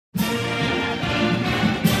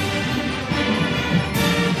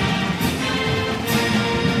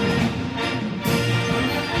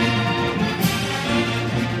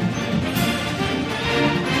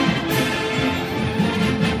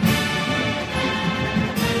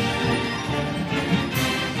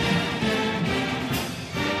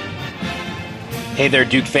Hey there,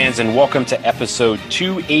 Duke fans, and welcome to episode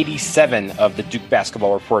 287 of the Duke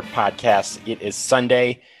Basketball Report podcast. It is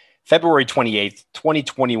Sunday, February 28th,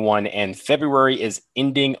 2021, and February is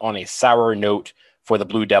ending on a sour note for the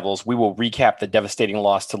Blue Devils. We will recap the devastating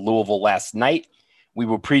loss to Louisville last night. We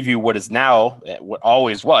will preview what is now, what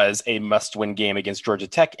always was, a must-win game against Georgia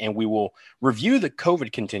Tech, and we will review the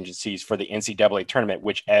COVID contingencies for the NCAA tournament,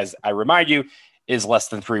 which, as I remind you, is less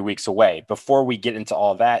than 3 weeks away. Before we get into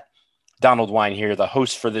all that, Donald Wine here, the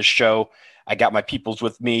host for this show. I got my peoples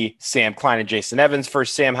with me, Sam Klein and Jason Evans.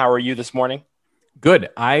 First, Sam, how are you this morning? Good.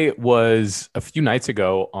 I was a few nights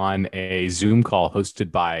ago on a Zoom call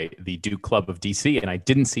hosted by the Duke Club of DC, and I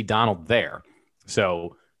didn't see Donald there.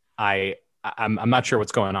 So I'm not sure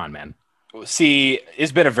what's going on, man. See,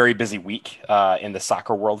 it's been a very busy week in the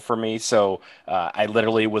soccer world for me. So I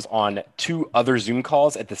literally was on 2 other Zoom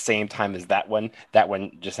calls at the same time as that one. That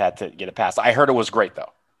one just had to get a pass. I heard it was great,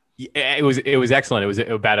 though. It was excellent. It was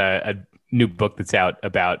about a new book that's out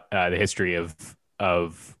about the history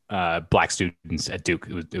of Black students at Duke.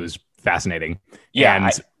 It was fascinating.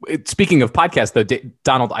 Yeah. And speaking of podcasts, though,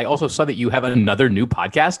 Donald, I also saw that you have another new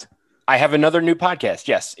podcast. I have another new podcast.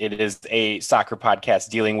 Yes, it is a soccer podcast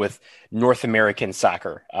dealing with North American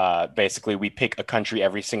soccer. Basically, we pick a country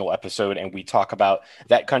every single episode and we talk about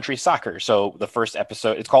that country's soccer. So the first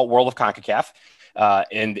episode, it's called World of CONCACAF.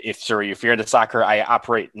 And if you're into soccer, I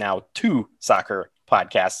operate now 2 soccer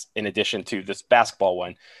podcasts in addition to this basketball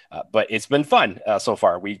one. But it's been fun so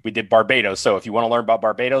far. We did Barbados. So if you want to learn about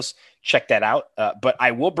Barbados, check that out. But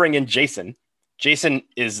I will bring in Jason. Jason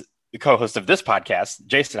is the co-host of this podcast.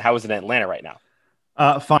 Jason, how is it in Atlanta right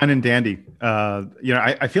now? Fine and dandy.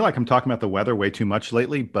 I feel like I'm talking about the weather way too much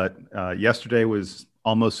lately, but yesterday was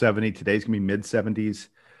almost 70. Today's gonna be mid 70s.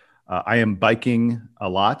 I am biking a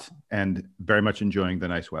lot and very much enjoying the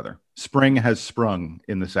nice weather. Spring has sprung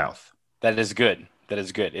in the South. That is good. That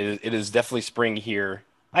is good. It is definitely spring here.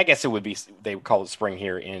 I guess it would be, they would call it spring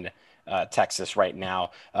here in Texas right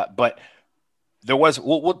now. But there was,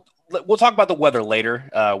 we'll talk about the weather later.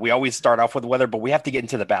 We always start off with the weather, but we have to get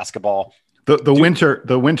into the basketball. The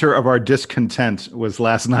winter of our discontent was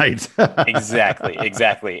last night.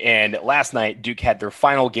 Exactly. And last night, Duke had their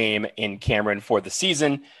final game in Cameron for the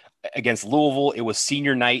season against Louisville. It was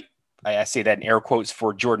senior night. I say that in air quotes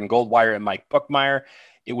for Jordan Goldwire and Mike Buckmeyer.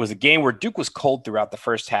 It was a game where Duke was cold throughout the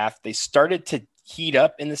first half. They started to heat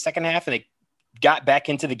up in the second half and they got back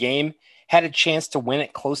into the game, had a chance to win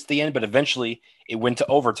it close to the end, but eventually it went to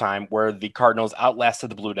overtime where the Cardinals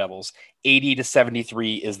outlasted the Blue Devils.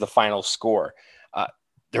 80-73 is the final score.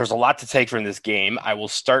 There's a lot to take from this game. I will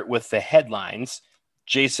start with the headlines.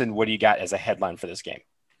 Jason, what do you got as a headline for this game?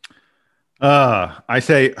 I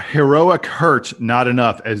say heroic hurt, not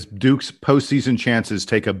enough, as Duke's postseason chances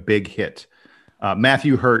take a big hit.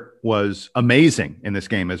 Matthew Hurt was amazing in this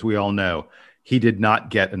game, as we all know. He did not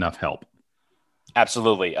get enough help.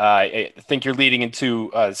 Absolutely. I think you're leading into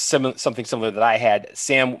something similar that I had.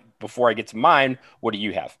 Sam, before I get to mine, what do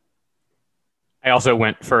you have? I also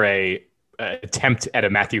went for a attempt at a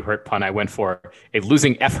Matthew Hurt pun. I went for a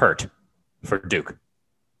losing F Hurt for Duke.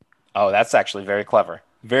 Oh, that's actually very clever.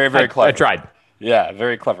 Very clever. I tried. Yeah,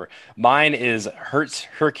 very clever. Mine is Hurt's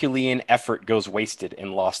Herculean effort goes wasted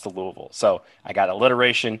and lost to Louisville. So I got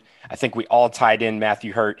alliteration. I think we all tied in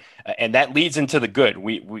Matthew Hurt, and that leads into the good.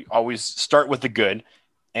 We always start with the good.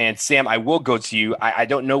 And Sam, I will go to you. I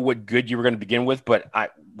don't know what good you were going to begin with, but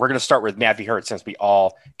we're going to start with Matthew Hurt since we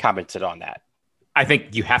all commented on that. I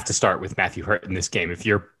think you have to start with Matthew Hurt in this game.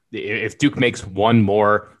 If Duke makes one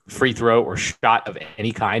more free throw or shot of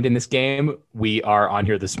any kind in this game, we are on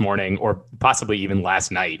here this morning or possibly even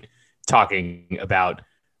last night talking about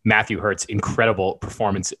Matthew Hurt's incredible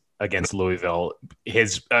performance against Louisville.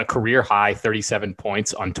 His career high 37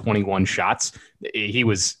 points on 21 shots. He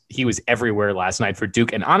was everywhere last night for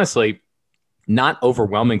Duke. And honestly, not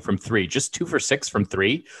overwhelming from 3, just 2 for 6 from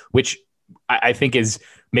 3, which I think is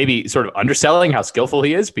maybe sort of underselling how skillful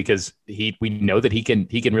he is, because we know that he can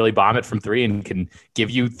really bomb it from 3 and can give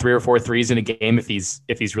you 3 or 4 threes in a game if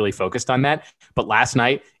he's really focused on that. But last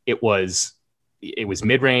night it was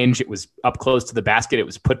mid-range, it was up close to the basket, it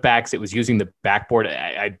was putbacks, it was using the backboard.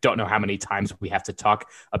 I don't know how many times we have to talk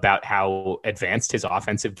about how advanced his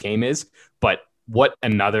offensive game is, but what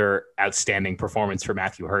another outstanding performance for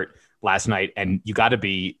Matthew Hurt last night. And you got to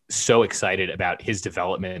be so excited about his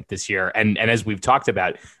development this year. And as we've talked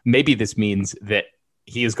about, maybe this means that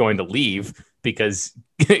he is going to leave, because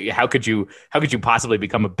how could you possibly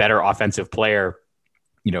become a better offensive player,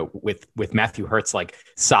 with Matthew Hurt's like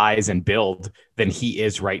size and build than he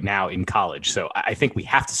is right now in college? So I think we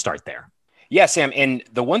have to start there. Yeah, Sam. And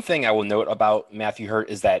the one thing I will note about Matthew Hurt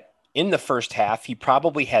is that in the first half, he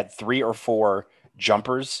probably had 3 or 4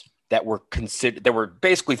 jumpers that were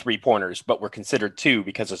basically 3-pointers, but were considered 2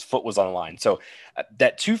 because his foot was on the line. So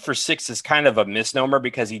that 2 for 6 is kind of a misnomer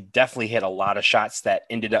because he definitely hit a lot of shots that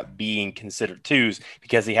ended up being considered 2s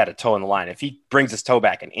because he had a toe in the line. If he brings his toe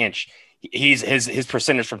back an inch, his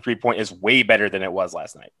percentage from 3-point is way better than it was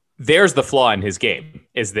last night. There's the flaw in his game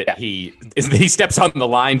is that he steps on the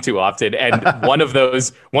line too often. And one of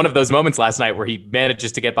those moments last night where he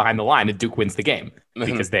manages to get behind the line and Duke wins the game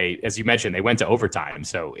because they, as you mentioned, they went to overtime.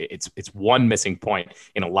 So it's one missing point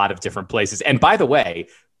in a lot of different places. And by the way,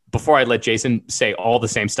 before I let Jason say all the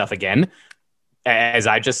same stuff again, as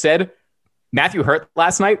I just said, Matthew Hurt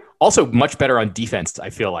last night, also much better on defense.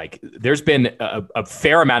 I feel like there's been a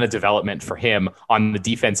fair amount of development for him on the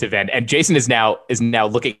defensive end. And Jason is now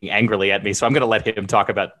looking angrily at me. So I'm going to let him talk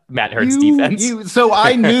about Matt Hurt's defense. So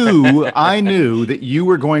I knew that you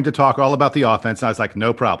were going to talk all about the offense. And I was like,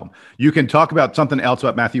 no problem. You can talk about something else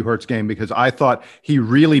about Matthew Hurt's game because I thought he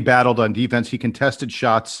really battled on defense. He contested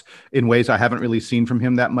shots in ways I haven't really seen from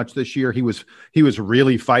him that much this year. He was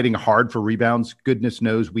really fighting hard for rebounds. Goodness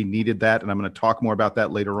knows we needed that. And I'm going to talk more about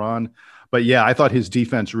that later on. But yeah, I thought his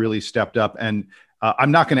defense really stepped up. And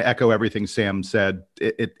I'm not going to echo everything Sam said.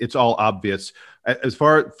 It's all obvious. As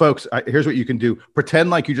far folks, here's what you can do. Pretend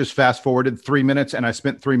like you just fast forwarded 3 minutes and I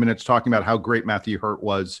spent 3 minutes talking about how great Matthew Hurt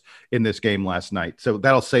was in this game last night. So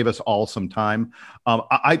that'll save us all some time.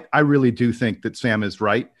 I really do think that Sam is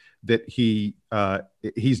right, that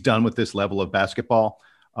he's done with this level of basketball.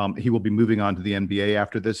 He will be moving on to the NBA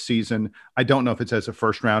after this season. I don't know if it's as a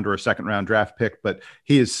first round or a second round draft pick, but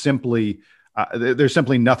he is simply there's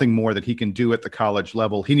simply nothing more that he can do at the college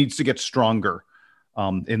level. He needs to get stronger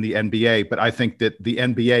in the NBA, but I think that the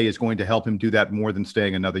NBA is going to help him do that more than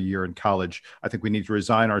staying another year in college. I think we need to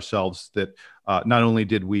resign ourselves that not only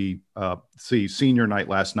did we see senior night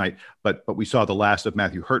last night, but we saw the last of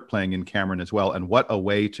Matthew Hurt playing in Cameron as well. And what a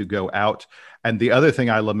way to go out. And the other thing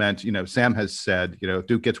I lament, Sam has said,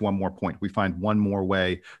 Duke gets one more point. We find one more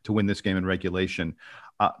way to win this game in regulation.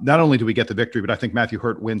 Not only do we get the victory, but I think Matthew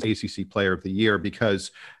Hurt wins ACC Player of the Year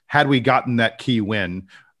because had we gotten that key win,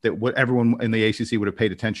 that what everyone in the ACC would have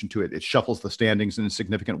paid attention to it. It shuffles the standings in a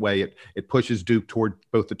significant way. It pushes Duke toward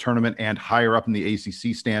both the tournament and higher up in the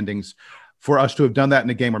ACC standings. For us to have done that in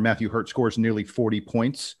a game where Matthew Hurt scores nearly 40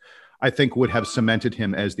 points, I think would have cemented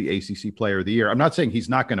him as the ACC Player of the Year. I'm not saying he's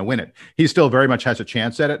not going to win it. He still very much has a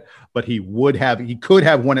chance at it, but he could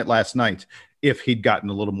have won it last night if he'd gotten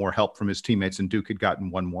a little more help from his teammates and Duke had gotten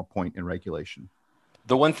one more point in regulation.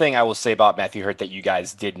 The one thing I will say about Matthew Hurt that you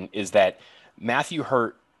guys didn't is that Matthew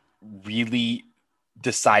Hurt really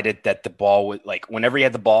decided that the ball would, like, whenever he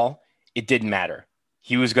had the ball, it didn't matter.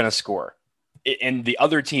 He was going to score. And the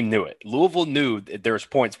other team knew it. Louisville knew that there was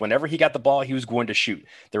points. Whenever he got the ball, he was going to shoot.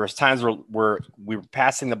 There was times where we were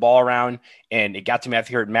passing the ball around and it got to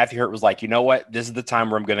Matthew Hurt. And Matthew Hurt was like, you know what? This is the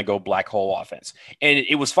time where I'm going to go black hole offense. And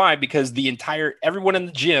it was fine because everyone in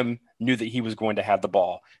the gym knew that he was going to have the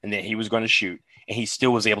ball and that he was going to shoot. And he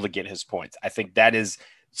still was able to get his points. I think that is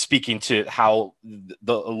speaking to how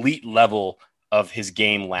the elite level of his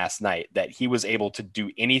game last night, that he was able to do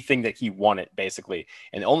anything that he wanted, basically.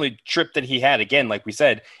 And the only trip that he had, again, like we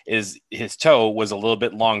said, is his toe was a little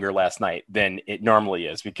bit longer last night than it normally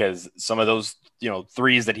is because some of those,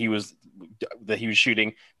 threes that he was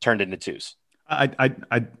shooting turned into twos. I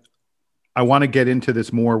want to get into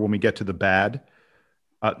this more when we get to the bad.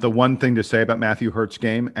 The one thing to say about Matthew Hurt's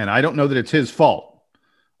game, and I don't know that it's his fault.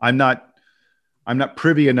 I'm not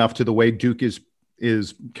privy enough to the way Duke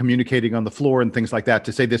is communicating on the floor and things like that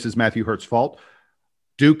to say this is Matthew Hurt's fault.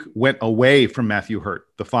 Duke went away from Matthew Hurt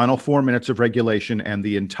the final 4 minutes of regulation and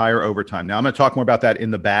the entire overtime. Now I'm going to talk more about that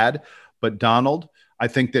in the bad, but Donald, I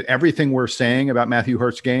think that everything we're saying about Matthew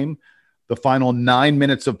Hurt's game, the final 9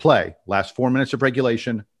 minutes of play, last 4 minutes of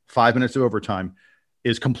regulation, 5 minutes of overtime,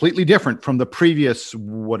 is completely different from the previous,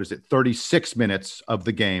 36 minutes of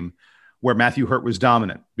the game where Matthew Hurt was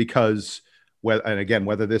dominant because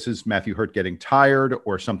whether this is Matthew Hurt getting tired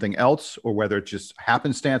or something else, or whether it's just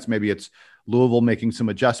happenstance, maybe it's Louisville making some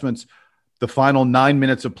adjustments. The final 9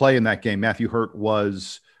 minutes of play in that game, Matthew Hurt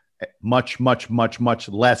was much, much, much, much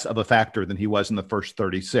less of a factor than he was in the first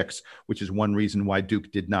 36, which is one reason why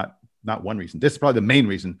Duke did not one reason. This is probably the main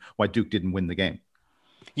reason why Duke didn't win the game.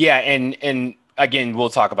 Yeah. And again,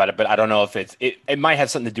 we'll talk about it, but I don't know if it might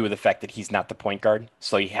have something to do with the fact that he's not the point guard.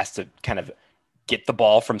 So he has to kind of get the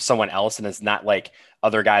ball from someone else, and it's not like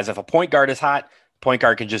other guys. If a point guard is hot, point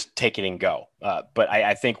guard can just take it and go. But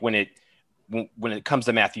I think when it comes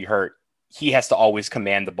to Matthew Hurt, he has to always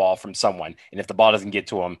command the ball from someone, and if the ball doesn't get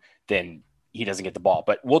to him, then he doesn't get the ball.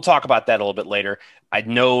 But we'll talk about that a little bit later. I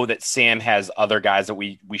know that Sam has other guys that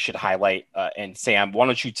we should highlight. And Sam, why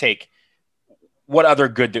don't you take what other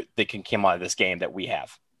good that can come out of this game that we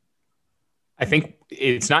have? I think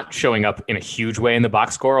it's not showing up in a huge way in the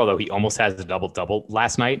box score, although he almost has a double-double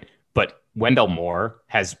last night. But Wendell Moore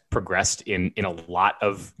has progressed in a lot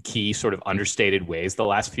of key sort of understated ways the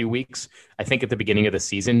last few weeks. I think at the beginning of the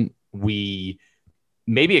season, we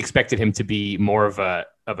maybe expected him to be more of a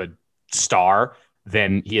star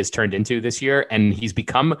than he has turned into this year. And he's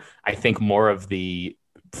become, I think, more of the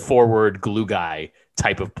forward glue guy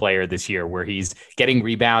type of player this year, where he's getting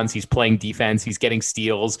rebounds, he's playing defense, he's getting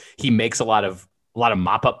steals. He makes a lot of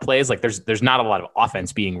mop up plays. Like there's not a lot of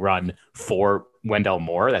offense being run for Wendell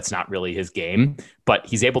Moore. That's not really his game, but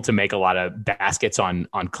he's able to make a lot of baskets on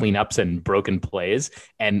cleanups and broken plays.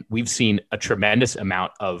 And we've seen a tremendous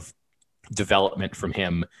amount of development from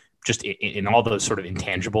him just in all those sort of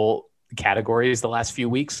intangible categories the last few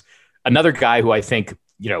weeks. Another guy who I think,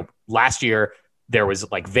 last year there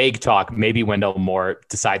was like vague talk, maybe Wendell Moore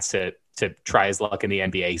decides to try his luck in the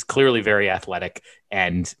NBA. He's clearly very athletic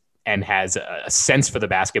and has a sense for the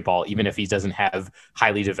basketball, even if he doesn't have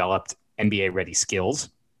highly developed NBA ready skills.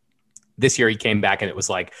 This year he came back and it was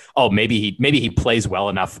like, oh, maybe he plays well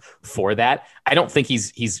enough for that. I don't think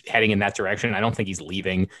he's heading in that direction. I don't think he's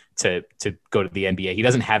leaving to go to the NBA. He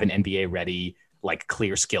doesn't have an NBA ready, like,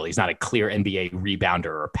 clear skill. He's not a clear NBA rebounder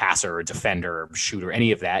or passer or defender or shooter,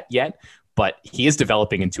 any of that yet. But he is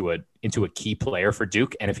developing into a key player for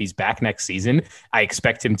Duke. And if he's back next season, I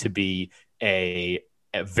expect him to be a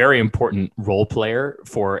very important role player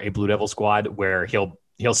for a Blue Devil squad where he'll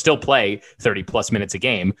still play 30 plus minutes a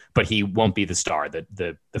game, but he won't be the star.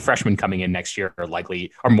 The freshmen coming in next year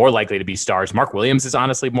are more likely to be stars. Mark Williams is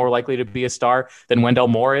honestly more likely to be a star than Wendell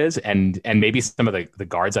Moore is. And maybe some of the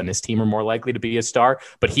guards on this team are more likely to be a star,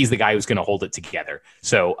 but he's the guy who's going to hold it together.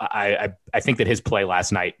 So I think that his play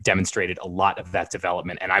last night demonstrated a lot of that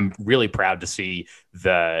development. And I'm really proud to see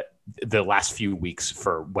the last few weeks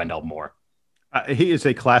for Wendell Moore. He is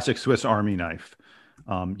a classic Swiss Army knife.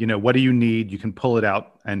 What do you need? You can pull it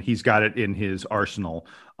out, and he's got it in his arsenal.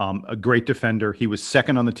 A great defender. He was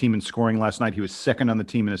second on the team in scoring last night. He was second on the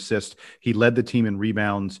team in assists. He led the team in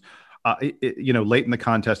rebounds. Late in the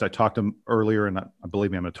contest, I talked to him earlier, and I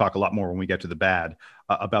believe me, I'm going to talk a lot more when we get to the bad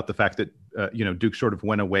about the fact that Duke sort of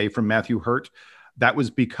went away from Matthew Hurt. That was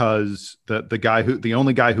because the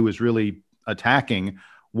only guy who was really attacking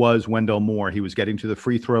was Wendell Moore. He was getting to the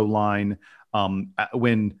free throw line.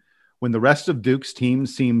 When the rest of Duke's team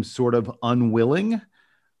seemed sort of unwilling,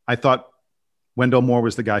 I thought Wendell Moore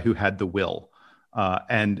was the guy who had the will.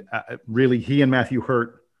 Really, he and Matthew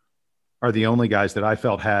Hurt are the only guys that I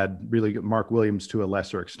felt had really good. Mark Williams to a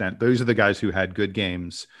lesser extent. Those are the guys who had good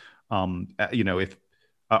games. If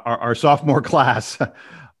our sophomore class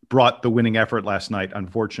brought the winning effort last night,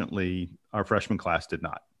 unfortunately, our freshman class did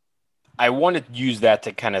not. I want to use that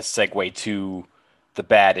to kind of segue to the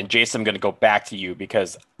bad. And Jason, I'm going to go back to you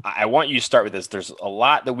because I want you to start with this. There's a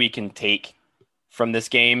lot that we can take from this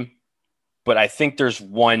game, but I think there's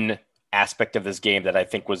one aspect of this game that I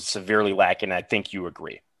think was severely lacking. I think you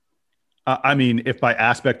agree. If by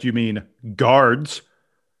aspect you mean guards,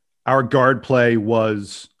 our guard play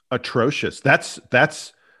was atrocious.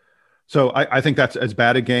 So I think that's as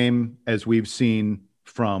bad a game as we've seen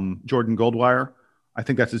from Jordan Goldwire. I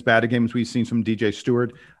think that's as bad a game as we've seen from DJ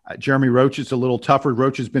Stewart. Jeremy Roach is a little tougher.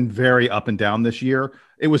 Roach has been very up and down this year.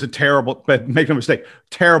 It was a terrible, but make no mistake,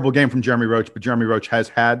 terrible game from Jeremy Roach. But Jeremy Roach has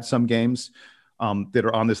had some games that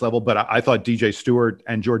are on this level. But I thought DJ Stewart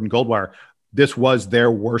and Jordan Goldwire, this was their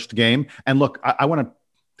worst game. And look, I want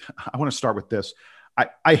to start with this.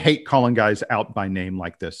 I hate calling guys out by name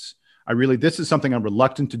like this. This is something I'm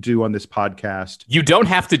reluctant to do on this podcast. You don't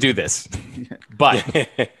have to do this, but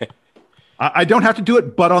I don't have to do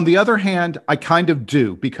it. But on the other hand, I kind of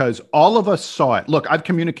do because all of us saw it. Look, I've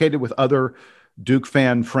communicated with other Duke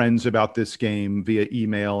fan friends about this game via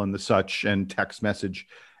email and the such and text message.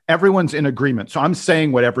 Everyone's in agreement. So I'm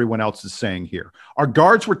saying what everyone else is saying here. Our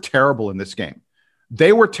guards were terrible in this game.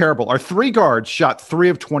 They were terrible. Our three guards shot 3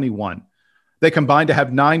 of 21. They combined to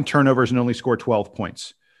have 9 turnovers and only score 12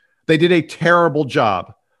 points. They did a terrible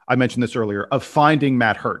job, I mentioned this earlier, of finding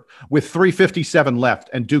Matt Hurt. With 3:57 left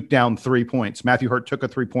and Duke down 3 points, Matthew Hurt took a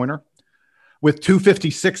three-pointer. With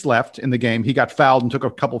 2:56 left in the game, he got fouled and took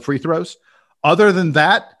a couple free throws. Other than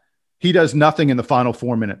that, he does nothing in the final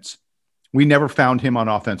 4 minutes. We never found him on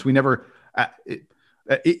offense. We never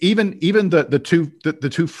even the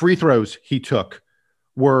two free throws he took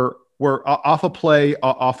were off a play,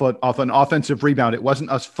 off an offensive rebound. It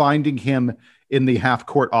wasn't us finding him in the half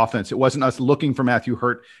court offense. It wasn't us looking for Matthew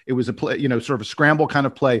Hurt. It was a play, sort of a scramble kind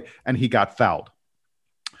of play, and he got fouled.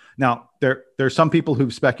 Now, there's some people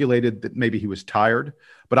who've speculated that maybe he was tired,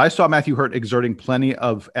 but I saw Matthew Hurt exerting plenty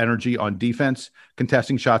of energy on defense,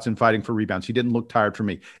 contesting shots and fighting for rebounds. He didn't look tired for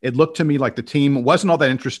me. It looked to me like the team wasn't all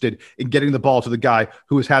that interested in getting the ball to the guy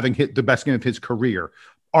who was having hit the best game of his career,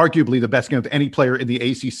 arguably the best game of any player in the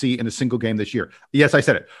ACC in a single game this year. Yes, I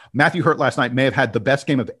said it. Matthew Hurt last night may have had the best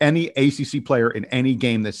game of any ACC player in any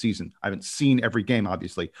game this season. I haven't seen every game,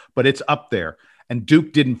 obviously, but it's up there. And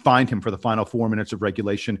Duke didn't find him for the final 4 minutes of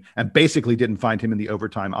regulation and basically didn't find him in the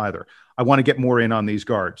overtime either. I want to get more in on these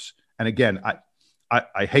guards. And again,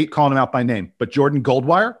 I hate calling him out by name, but Jordan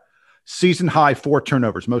Goldwire, season high 4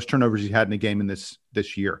 turnovers, most turnovers he had in a game in this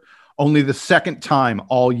year. Only the second time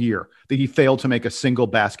all year that he failed to make a single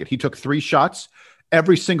basket. He took 3 shots.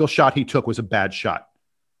 Every single shot he took was a bad shot.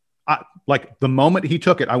 Like the moment he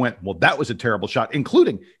took it, I went, well, that was a terrible shot,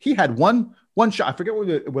 including he had one shot. I forget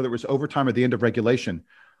whether it was overtime or the end of regulation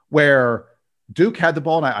where Duke had the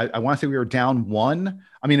ball. And I want to say we were down 1.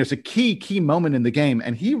 I mean, it's a key moment in the game.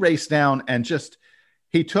 And he raced down and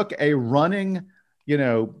he took a running,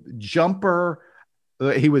 jumper.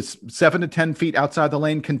 He was 7 to 10 feet outside the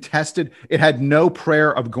lane, contested. It had no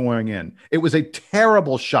prayer of going in. It was a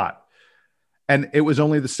terrible shot. And it was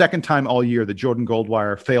only the second time all year that Jordan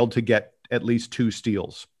Goldwire failed to get at least 2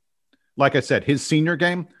 steals. Like I said, his senior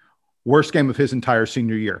game, worst game of his entire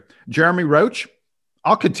senior year. Jeremy Roach,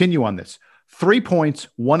 I'll continue on this. 3 points,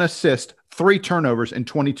 1 assist, 3 turnovers in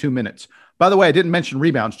 22 minutes. By the way, I didn't mention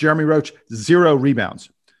rebounds. Jeremy Roach, 0 rebounds.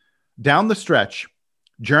 Down the stretch,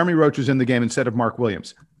 Jeremy Roach was in the game instead of Mark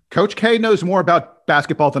Williams. Coach K knows more about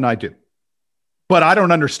basketball than I do, but I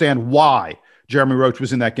don't understand why Jeremy Roach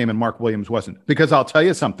was in that game and Mark Williams wasn't. Because I'll tell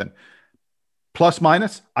you something. Plus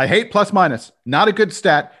minus. I hate plus minus. Not a good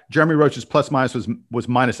stat. Jeremy Roach's plus minus was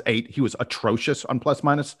 -8. He was atrocious on plus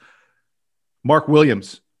minus. Mark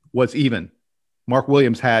Williams was even. Mark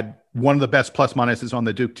Williams had one of the best plus minuses on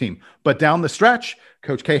the Duke team. But down the stretch,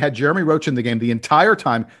 Coach K had Jeremy Roach in the game the entire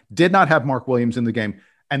time, did not have Mark Williams in the game.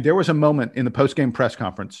 And there was a moment in the post-game press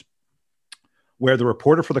conference where the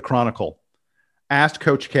reporter for the Chronicle asked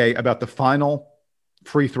Coach K about the final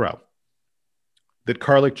free throw that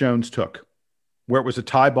Carlik Jones took, where it was a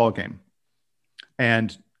tie ball game.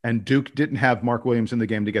 And Duke didn't have Mark Williams in the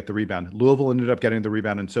game to get the rebound. Louisville ended up getting the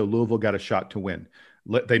rebound, and so Louisville got a shot to win.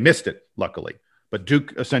 They missed it, luckily. But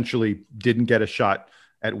Duke essentially didn't get a shot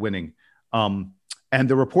at winning. And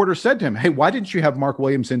the reporter said to him, hey, why didn't you have Mark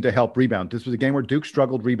Williams in to help rebound? This was a game where Duke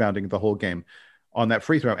struggled rebounding the whole game on that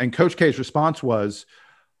free throw. And Coach K's response was,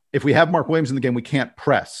 if we have Mark Williams in the game, we can't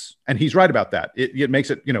press. And he's right about that. It makes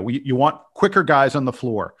it, you want quicker guys on the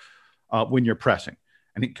floor when you're pressing.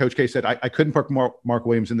 And Coach K said, I couldn't put Mark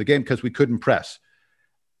Williams in the game because we couldn't press.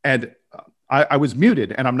 And I was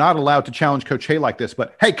muted, and I'm not allowed to challenge Coach K like this,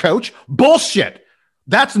 but hey, Coach, bullshit.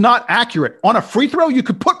 That's not accurate. On a free throw, you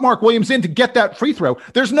could put Mark Williams in to get that free throw.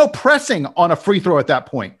 There's no pressing on a free throw at that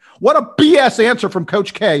point. What a BS answer from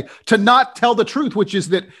Coach K to not tell the truth, which is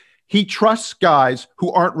that he trusts guys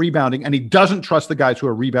who aren't rebounding, and he doesn't trust the guys who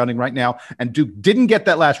are rebounding right now. And Duke didn't get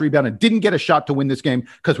that last rebound and didn't get a shot to win this game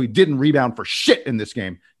because we didn't rebound for shit in this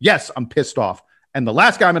game. Yes, I'm pissed off. And the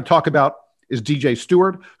last guy I'm going to talk about is DJ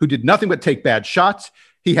Stewart, who did nothing but take bad shots.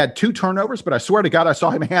 He had 2 turnovers, but I swear to God, I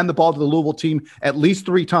saw him hand the ball to the Louisville team at least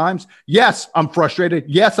 3 times. Yes, I'm frustrated.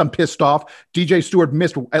 Yes, I'm pissed off. DJ Stewart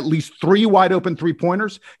missed at least 3 wide open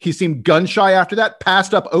 3-pointers. He seemed gun shy after that,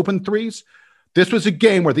 passed up open threes. This was a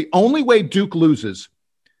game where the only way Duke loses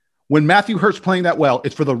when Matthew Hurt's playing that well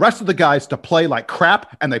is for the rest of the guys to play like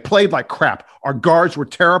crap, and they played like crap. Our guards were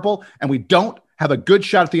terrible, and we don't have a good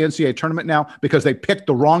shot at the NCAA tournament now because they picked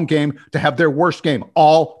the wrong game to have their worst game.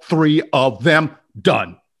 All 3 of them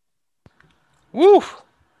done. Woo!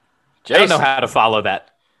 Jason. I don't know how to follow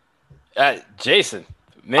that. Jason,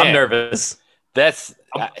 man. I'm nervous.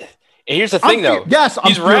 Here's the thing, though. Yes,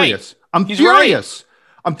 I'm furious. Right. I'm furious. Right.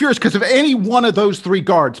 I'm furious because if any one of those 3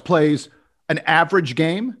 guards plays an average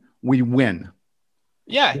game, we win.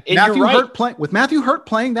 Yeah, with Matthew Hurt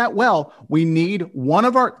playing that well, we need one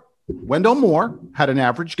of our – Wendell Moore had an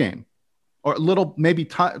average game, or a little, maybe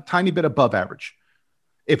tiny bit above average.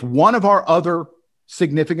 If one of our other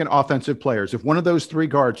significant offensive players, if one of those 3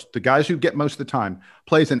 guards, the guys who get most of the time,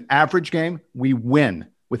 plays an average game, we win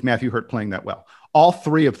with Matthew Hurt playing that well. All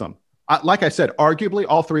 3 of them. Like I said, arguably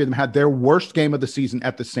all 3 of them had their worst game of the season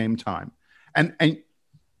at the same time. And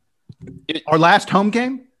our last home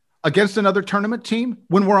game against another tournament team,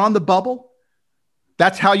 when we're on the bubble,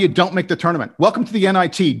 that's how you don't make the tournament. Welcome to the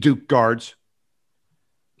NIT, Duke guards.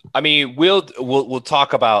 I mean, we'll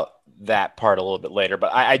talk about that part a little bit later.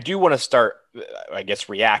 But I do want to start, I guess,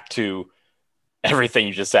 react to everything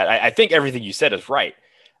you just said. I think everything you said is right.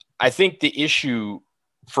 I think the issue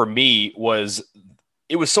for me was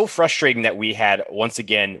it was so frustrating that we had once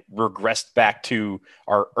again regressed back to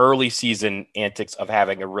our early season antics of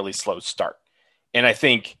having a really slow start. And I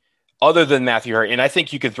think other than Matthew Hurt, and I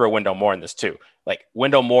think you could throw Wendell Moore in this too. Like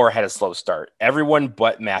Wendell Moore had a slow start. Everyone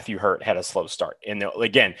but Matthew Hurt had a slow start. And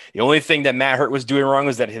again, the only thing that Matt Hurt was doing wrong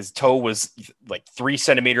was that his toe was like 3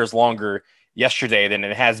 centimeters longer yesterday than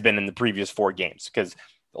it has been in the previous 4 games, because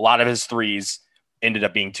a lot of his threes ended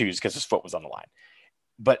up being twos because his foot was on the line.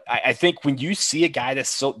 But I think when you see a guy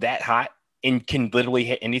that's that hot and can literally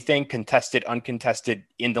hit anything, contested, uncontested,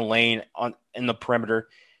 in the lane, in the perimeter,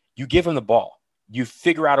 you give him the ball. You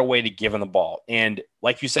figure out a way to give him the ball. And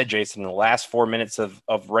like you said, Jason, in the last 4 minutes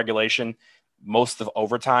of regulation, most of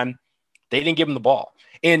overtime, they didn't give him the ball.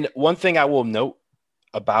 And one thing I will note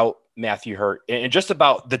about Matthew Hurt and just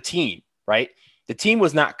about the team, right? The team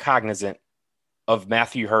was not cognizant of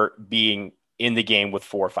Matthew Hurt being in the game with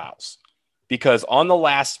 4 fouls. Because on the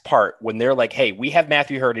last part, when they're like, hey, we have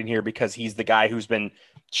Matthew Hurt in here because he's the guy who's been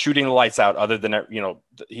shooting the lights out, other than,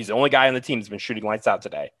 he's the only guy on the team that's been shooting lights out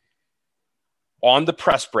today. On the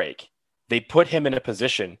press break, they put him in a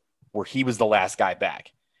position where he was the last guy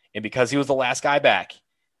back. And because he was the last guy back,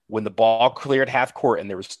 when the ball cleared half court and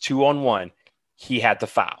there was 2-on-1, he had to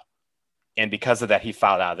foul. And because of that, he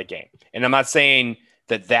fouled out of the game. And I'm not saying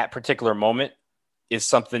that particular moment is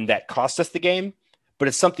something that cost us the game, but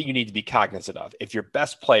it's something you need to be cognizant of. If your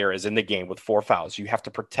best player is in the game with 4 fouls, you have to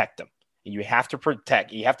protect them. And you have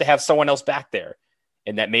to have someone else back there.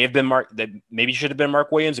 And that may have been that maybe should have been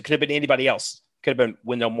Mark Williams. It could have been anybody else. Could have been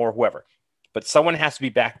Wendell Moore, whoever. But someone has to be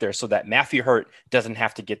back there so that Matthew Hurt doesn't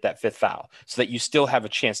have to get that 5th foul, so that you still have a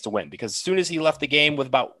chance to win. Because as soon as he left the game with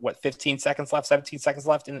about 15 seconds left, 17 seconds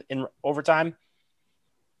left in overtime,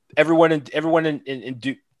 everyone in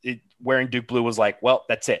Duke, wearing Duke blue was like, well,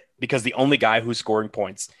 that's it, because the only guy who's scoring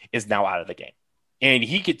points is now out of the game. And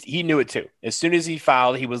he knew it too. As soon as he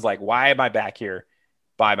fouled, he was like, why am I back here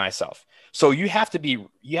by myself? So you have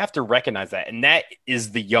to recognize that. And that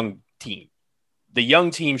is the young team. The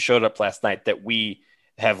young team showed up last night that we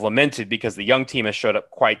have lamented, because the young team has showed up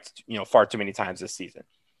far too many times this season.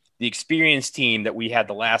 The experienced team that we had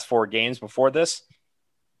the last 4 games before this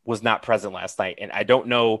was not present last night. And I don't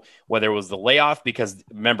know whether it was the layoff, because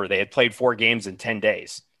remember, they had played 4 games in 10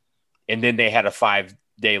 days. And then they had a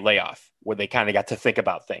 5-day layoff where they kind of got to think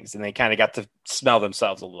about things and they kind of got to smell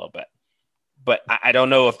themselves a little bit. But I don't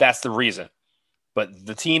know if that's the reason. But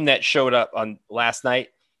the team that showed up on last night,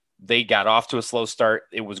 they got off to a slow start.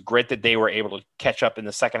 It was great that they were able to catch up in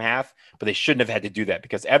the second half, but they shouldn't have had to do that,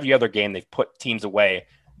 because every other game they've put teams away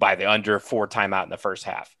by the under 4 timeout in the first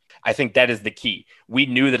half. I think that is the key. We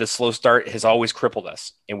knew that a slow start has always crippled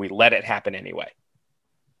us, and we let it happen anyway.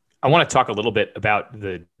 I want to talk a little bit about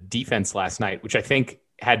the defense last night, which I think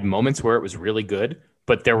had moments where it was really good,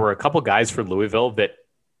 but there were a couple guys for Louisville that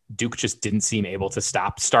Duke just didn't seem able to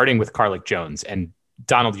stop, starting with Carlik Jones. And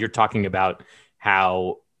Donald, you're talking about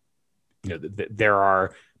how there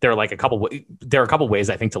are a couple ways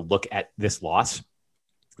I think to look at this loss.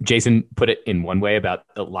 Jason put it in one way about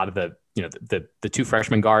a lot of the 2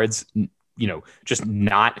 freshman guards, just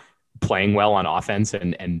not playing well on offense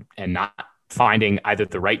and not finding either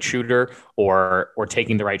the right shooter or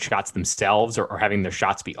taking the right shots themselves or having their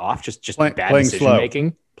shots be off, just bad decision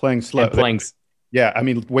making. Playing slow. Yeah, I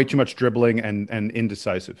mean, way too much dribbling and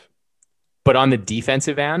indecisive. But on the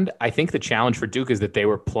defensive end, I think the challenge for Duke is that they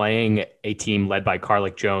were playing a team led by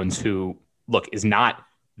Carlik Jones, who, look, is not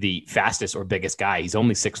the fastest or biggest guy. He's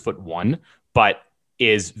only 6'1", but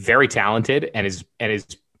is very talented and is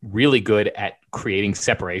really good at creating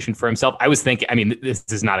separation for himself. I was thinking, I mean, this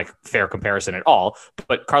is not a fair comparison at all,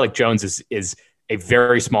 but Carlik Jones is a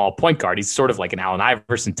very small point guard. He's sort of like an Allen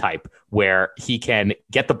Iverson type, where he can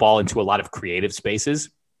get the ball into a lot of creative spaces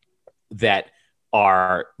that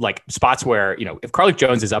are like spots where, if Carlik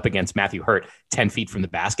Jones is up against Matthew Hurt 10 feet from the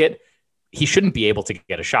basket, he shouldn't be able to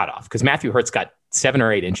get a shot off, because Matthew Hurt's got 7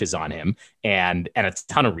 or 8 inches on him and a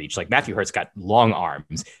ton of reach. Like, Matthew Hurt's got long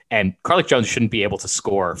arms, and Carlik Jones shouldn't be able to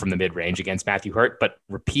score from the mid-range against Matthew Hurt. But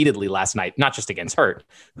repeatedly last night, not just against Hurt,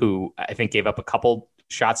 who I think gave up a couple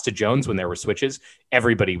shots to Jones when there were switches,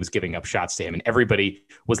 everybody was giving up shots to him, and everybody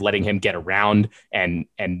was letting him get around and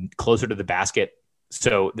closer to the basket.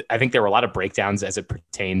 So I think there were a lot of breakdowns as it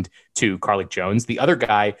pertained to Carlik Jones. The other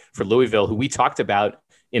guy for Louisville, who we talked about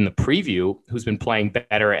in the preview, who's been playing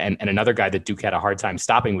better, and another guy that Duke had a hard time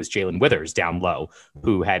stopping, was Jalen Withers down low,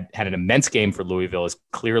 who had an immense game for Louisville, has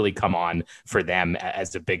clearly come on for them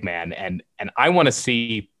as a big man. And I want to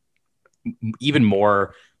see even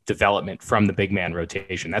more development from the big man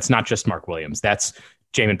rotation. That's not just Mark Williams. That's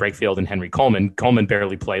Jamin Brakefield and Henry Coleman. Coleman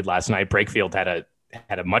barely played last night. Brakefield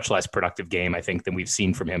had a much less productive game, I think, than we've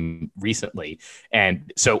seen from him recently.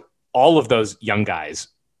 And so all of those young guys,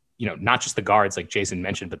 not just the guards like Jason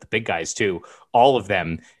mentioned, but the big guys too, all of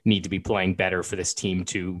them need to be playing better for this team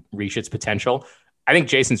to reach its potential. I think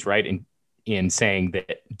Jason's right in saying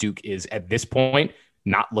that Duke is at this point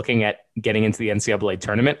not looking at getting into the NCAA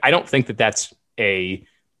tournament. I don't think that that's a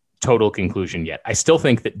total conclusion yet. I still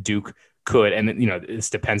think that Duke could, and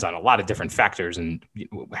this depends on a lot of different factors and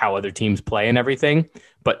how other teams play and everything.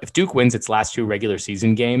 But if Duke wins its last 2 regular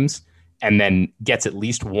season games and then gets at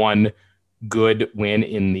least one good win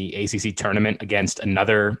in the ACC tournament against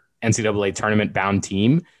another NCAA tournament bound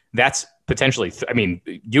team, that's potentially,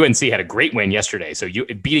 UNC had a great win yesterday. So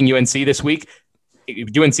beating UNC this week,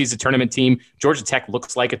 UNC's a tournament team. Georgia Tech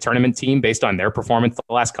looks like a tournament team based on their performance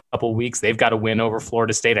the last couple of weeks. They've got a win over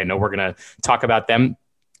Florida State. I know we're going to talk about them.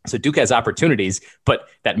 So Duke has opportunities, but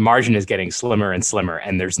that margin is getting slimmer and slimmer.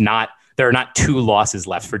 And there are not 2 losses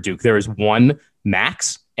left for Duke. There is one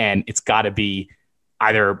max, and it's got to be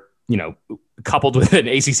either, coupled with an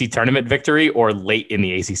ACC tournament victory or late in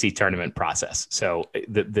the ACC tournament process. So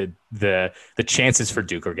the chances for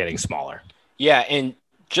Duke are getting smaller. Yeah. And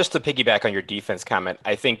just to piggyback on your defense comment,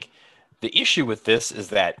 I think the issue with this is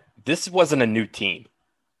that this wasn't a new team.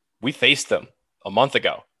 We faced them a month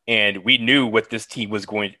ago, and we knew what this team was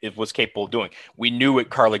capable of doing. We knew what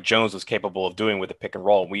Carlik Jones was capable of doing with the pick and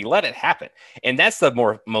roll. We let it happen. And that's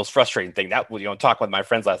the most frustrating thing. That, talking with my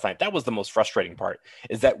friends last night, that was the most frustrating part,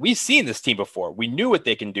 is that we've seen this team before. We knew what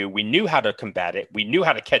they can do. We knew how to combat it. We knew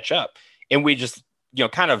how to catch up. And we just,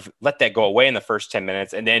 kind of let that go away in the first 10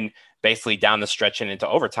 minutes. And then basically down the stretch and into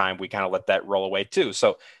overtime, we kind of let that roll away too.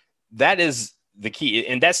 So that is the key.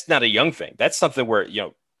 And that's not a young thing. That's something where,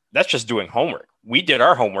 that's just doing homework. We did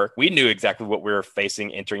our homework. We knew exactly what we were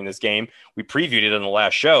facing entering this game. We previewed it in the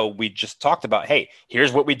last show. We just talked about, hey,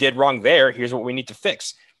 here's what we did wrong there. Here's what we need to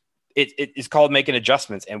fix. It is called making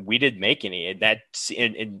adjustments, and we didn't make any. And that's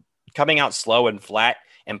in coming out slow and flat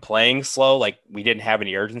and playing slow, like we didn't have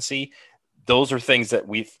any urgency. Those are things that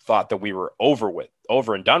we thought that we were over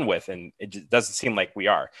and done with, and it just doesn't seem like we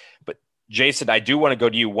are. But Jason, I do want to go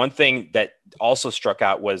to you. One thing that also struck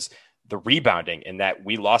out was the rebounding, and that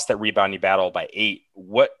we lost that rebounding battle by 8.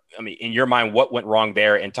 In your mind, what went wrong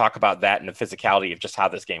there? And talk about that and the physicality of just how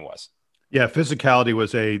this game was. Yeah, physicality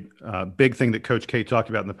was a big thing that Coach K talked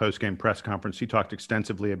about in the post-game press conference. He talked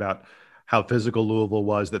extensively about how physical Louisville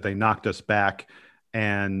was, that they knocked us back,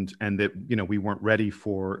 and that we weren't ready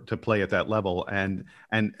to play at that level. And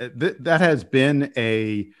that has been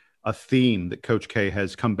a theme that Coach K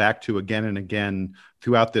has come back to again and again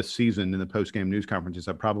throughout this season in the post-game news conferences.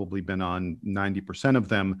 I've probably been on 90% of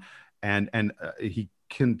them. And he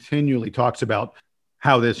continually talks about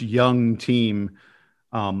how this young team,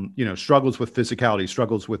 struggles with physicality,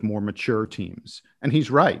 struggles with more mature teams. And he's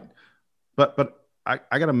right. But I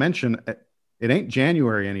got to mention, it ain't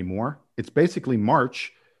January anymore. It's basically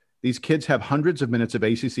March. These kids have hundreds of minutes of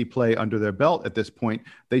ACC play under their belt at this point.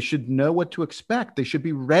 They should know what to expect. They should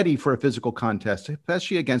be ready for a physical contest,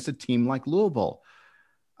 especially against a team like Louisville.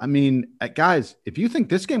 Guys, if you think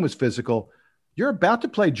this game was physical, you're about to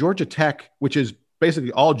play Georgia Tech, which is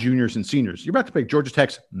basically all juniors and seniors. You're about to play Georgia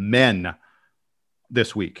Tech's men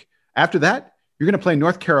this week. After that, you're going to play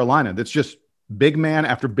North Carolina. That's just big man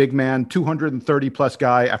after big man, 230-plus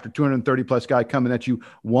guy after 230-plus guy coming at you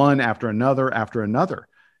one after another after another.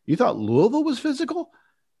 You thought Louisville was physical?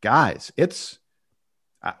 Guys,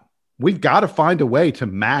 we've got to find a way to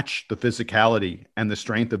match the physicality and the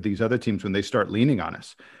strength of these other teams when they start leaning on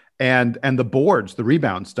us. And the boards, the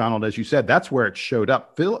rebounds, Donald, as you said, that's where it showed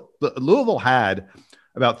up. Louisville had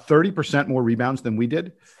about 30% more rebounds than we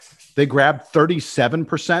did. They grabbed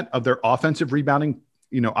 37% of their offensive rebounding,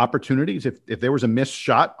 opportunities. If there was a missed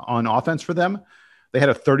shot on offense for them, they had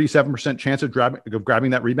a 37% chance of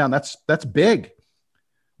grabbing that rebound. That's big.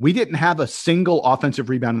 We didn't have a single offensive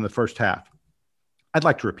rebound in the first half. I'd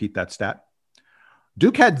like to repeat that stat.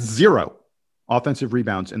 Duke had 0 offensive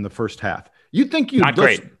rebounds in the first half. You'd think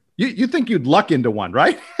you'd luck into one,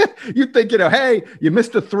 right? You'd think, hey, you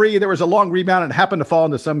missed a 3. There was a long rebound and it happened to fall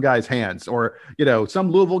into some guy's hands. Or, some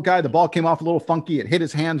Louisville guy, the ball came off a little funky. It hit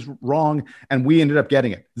his hands wrong and we ended up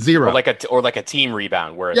getting it. 0. Or like a team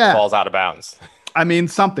rebound where it falls out of bounds.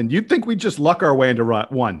 Something. You'd think we'd just luck our way into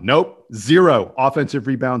one. Nope. 0 offensive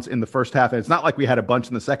rebounds in the first half. And it's not like we had a bunch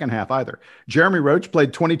in the second half either. Jeremy Roach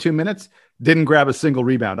played 22 minutes, didn't grab a single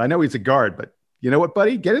rebound. I know he's a guard, but you know what,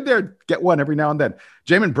 buddy? Get in there, get one every now and then.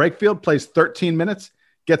 Jamin Brakefield plays 13 minutes,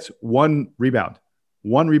 gets 1 rebound.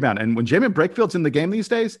 1 rebound. And when Jamin Breakfield's in the game these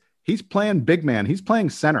days, he's playing big man. He's playing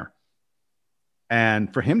center.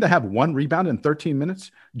 And for him to have 1 rebound in 13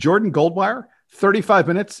 minutes, Jordan Goldwire, 35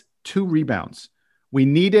 minutes, 2 rebounds. We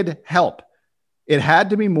needed help. It had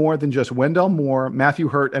to be more than just Wendell Moore, Matthew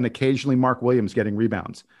Hurt, and occasionally Mark Williams getting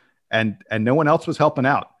rebounds. And no one else was helping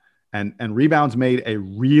out. And rebounds made a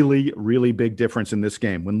really, really big difference in this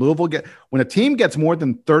game. When a team gets more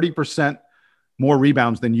than 30% more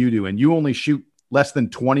rebounds than you do, and you only shoot less than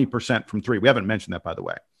 20% from 3. We haven't mentioned that, by the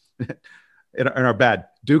way. in our bad,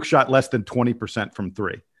 Duke shot less than 20% from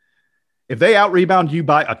 3. If they out rebound you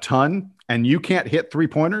by a ton and you can't hit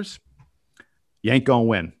 3-pointers, you ain't going to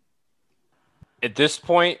win. At this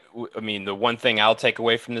point, I mean, the one thing I'll take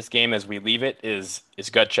away from this game as we leave it is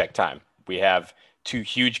gut check time. We have 2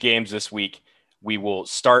 huge games this week. We will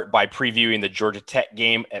start by previewing the Georgia Tech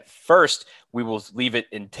game. At first, we will leave it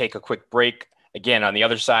and take a quick break. Again, on the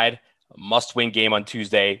other side, a must-win game on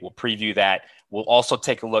Tuesday. We'll preview that. We'll also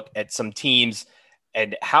take a look at some teams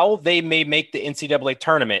and how they may make the NCAA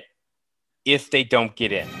tournament if they don't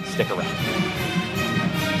get in. Stick around.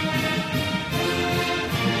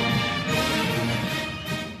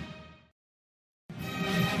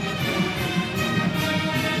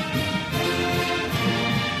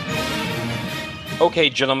 Okay,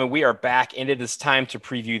 gentlemen, we are back, and it is time to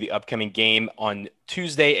preview the upcoming game on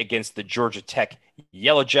Tuesday against the Georgia Tech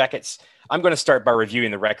Yellow Jackets. I'm going to start by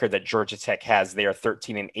reviewing the record that Georgia Tech has. They are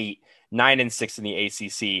 13-8, 9-6 in the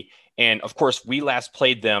ACC. And of course, we last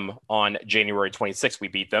played them on January 26th. We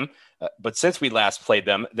beat them. But since we last played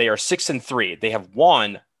them, they are 6-3. They have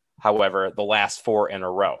won, however, the last 4 in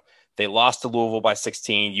a row. They lost to Louisville by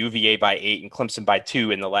 16, UVA by 8, and Clemson by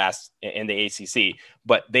 2 in the ACC.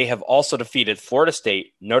 But they have also defeated Florida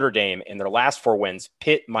State, Notre Dame in their last 4 wins,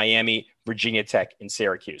 Pitt, Miami, Virginia Tech, and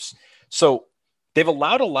Syracuse. So they've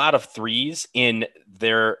allowed a lot of threes in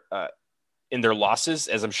their losses,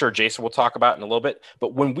 as I'm sure Jason will talk about in a little bit.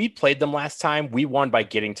 But when we played them last time, we won by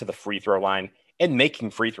getting to the free throw line and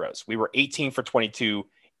making free throws. We were 18 for 22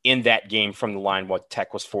 in that game from the line, while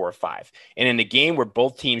Tech was 4 or 5. And in a game where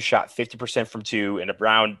both teams shot 50% from 2 and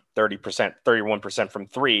around 30%, 31% from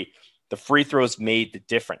 3, the free throws made the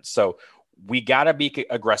difference. So we got to be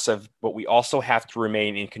aggressive, but we also have to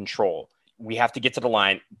remain in control. We have to get to the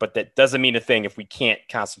line, but that doesn't mean a thing if we can't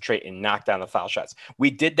concentrate and knock down the foul shots. We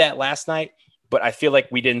did that last night, but I feel like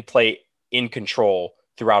we didn't play in control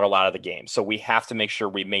throughout a lot of the game. So we have to make sure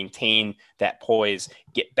we maintain that poise,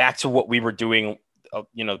 get back to what we were doing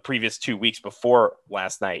the previous 2 weeks before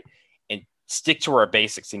last night, and stick to our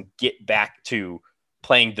basics and get back to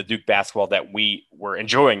playing the Duke basketball that we were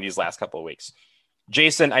enjoying these last couple of weeks.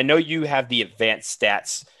 Jason, I know you have the advanced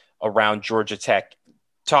stats around Georgia Tech.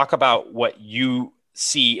 Talk about what you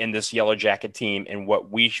see in this Yellow Jacket team and what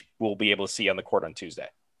we will be able to see on the court on Tuesday.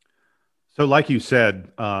 So like you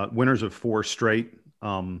said, winners of 4 straight.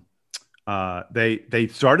 They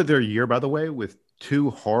started their year, by the way, with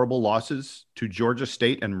 2 horrible losses to Georgia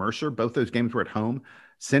State and Mercer. Both those games were at home.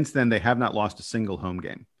 Since then, they have not lost a single home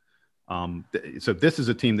game. So this is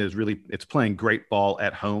a team that it's playing great ball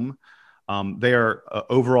at home. They are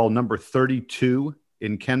overall number 32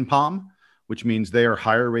 in KenPom, which means they are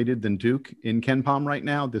higher rated than Duke in KenPom right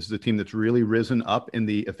now. This is a team that's really risen up in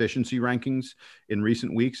the efficiency rankings in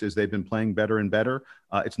recent weeks as they've been playing better and better.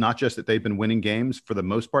 It's not just that they've been winning games. For the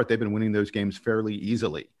most part, they've been winning those games fairly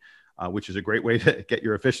easily. Which is a great way to get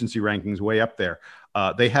your efficiency rankings way up there.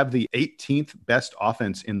 They have the 18th best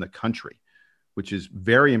offense in the country, which is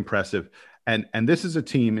very impressive. And this is a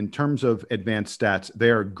team, in terms of advanced stats, they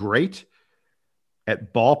are great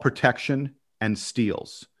at ball protection and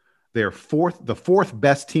steals. They are the fourth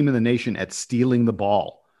best team in the nation at stealing the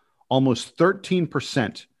ball. Almost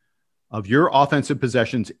 13% of your offensive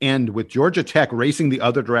possessions end with Georgia Tech racing the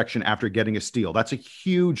other direction after getting a steal. That's a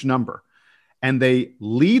huge number. And they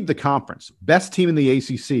lead the conference, best team in the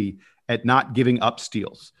ACC at not giving up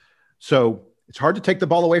steals. So it's hard to take the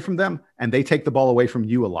ball away from them, and they take the ball away from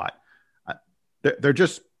you a lot. They're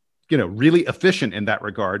just, really efficient in that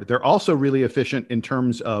regard. They're also really efficient in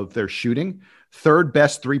terms of their shooting. 3rd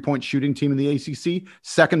best 3-point shooting team in the ACC,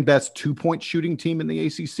 2nd best 2-point shooting team in the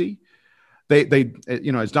ACC. They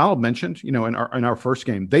as Donald mentioned, in our first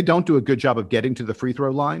game, they don't do a good job of getting to the free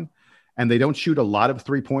throw line, and they don't shoot a lot of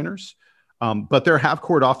 3-pointers. But their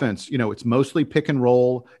half-court offense, it's mostly pick and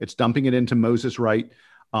roll. It's dumping it into Moses Wright.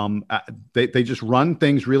 They just run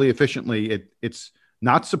things really efficiently. It's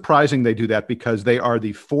not surprising they do that because they are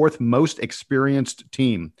the 4th most experienced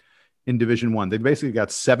team in Division I. They've basically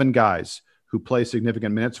got 7 guys who play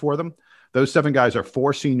significant minutes for them. Those 7 guys are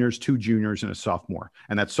 4 seniors, 2 juniors, and a sophomore.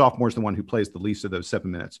 And that sophomore is the one who plays the least of those 7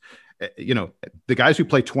 minutes. The guys who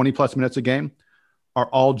play 20 plus minutes a game are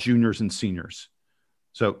all juniors and seniors.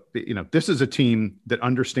 So, this is a team that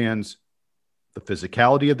understands the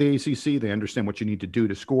physicality of the ACC. They understand what you need to do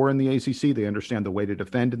to score in the ACC. They understand the way to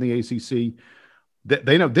defend in the ACC.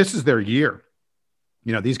 They know this is their year.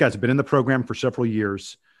 These guys have been in the program for several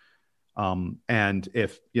years. And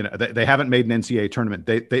if, they haven't made an NCAA tournament,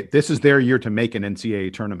 this is their year to make an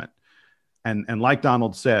NCAA tournament. And like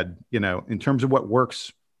Donald said, in terms of what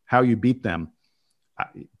works, how you beat them,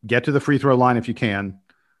 get to the free throw line if you can.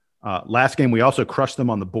 Last game, we also crushed them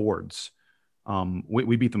on the boards.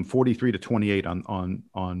 We beat them 43-28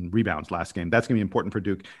 on rebounds last game. That's going to be important for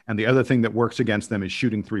Duke. And the other thing that works against them is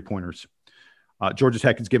shooting 3-pointers. Georgia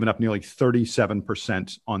Tech has given up nearly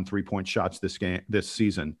 37% on 3-point shots this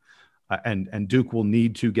season. And Duke will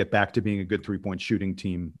need to get back to being a good 3-point shooting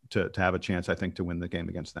team to have a chance, I think, to win the game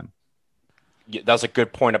against them. Yeah, that was a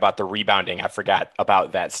good point about the rebounding. I forgot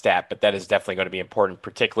about that stat, but that is definitely going to be important,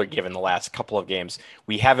 particularly given the last couple of games.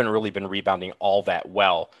 We haven't really been rebounding all that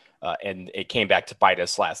well, and it came back to bite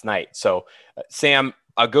us last night. So, Sam,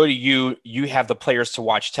 I'll go to you. You have the players to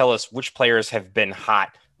watch. Tell us which players have been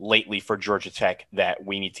hot lately for Georgia Tech that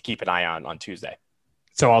we need to keep an eye on Tuesday.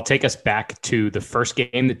 So I'll take us back to the first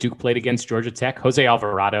game that Duke played against Georgia Tech. Jose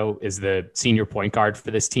Alvarado is the senior point guard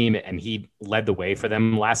for this team, and he led the way for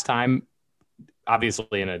them last time,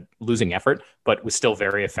 obviously in a losing effort, but was still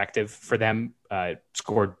very effective for them.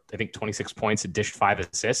 Scored, I think, 26 points and dished 5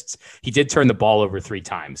 assists. He did turn the ball over 3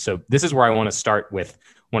 times. So this is where I want to start with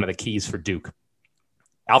one of the keys for Duke.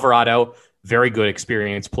 Alvarado, very good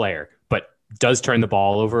experienced player, but does turn the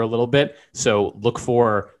ball over a little bit. So look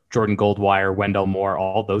for Jordan Goldwire, Wendell Moore,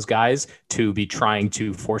 all those guys to be trying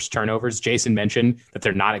to force turnovers. Jason mentioned that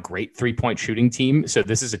they're not a great 3-point shooting team. So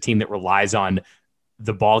this is a team that relies on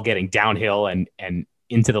the ball getting downhill and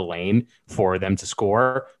into the lane for them to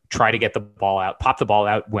score. Try to get the ball out, pop the ball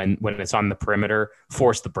out when it's on the perimeter,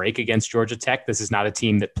 force the break against Georgia Tech. This is not a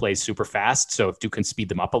team that plays super fast. So if Duke can speed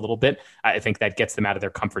them up a little bit, I think that gets them out of their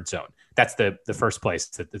comfort zone. That's the first place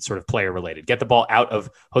that's sort of player related. Get the ball out of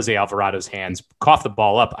Jose Alvarado's hands, cough the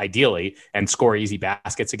ball up ideally, and score easy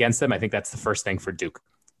baskets against them. I think that's the first thing for Duke.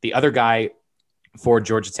 The other guy for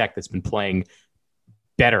Georgia Tech that's been playing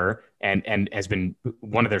better and has been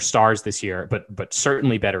one of their stars this year, but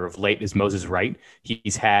certainly better of late is Moses Wright.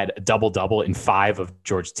 He's had a double-double in 5 of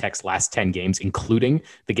Georgia Tech's last 10 games, including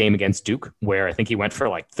the game against Duke, where I think he went for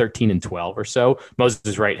like 13 and 12 or so.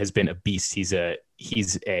 Moses Wright has been a beast. He's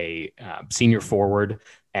a senior forward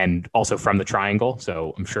and also from the Triangle.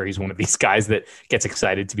 So I'm sure he's one of these guys that gets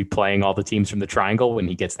excited to be playing all the teams from the Triangle when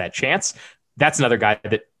he gets that chance. That's another guy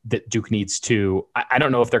that Duke needs to, I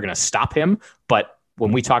don't know if they're going to stop him, but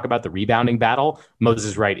when we talk about the rebounding battle,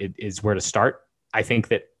 Moses Wright is where to start. I think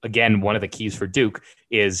that, again, one of the keys for Duke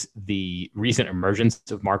is the recent emergence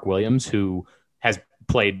of Mark Williams, who has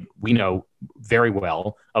played, we know, very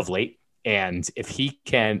well of late. And if he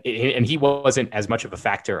can, and he wasn't as much of a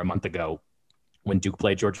factor a month ago when Duke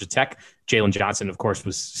played Georgia Tech. Jalen Johnson, of course,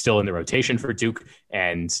 was still in the rotation for Duke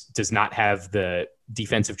and does not have the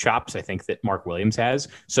defensive chops, I think, that Mark Williams has.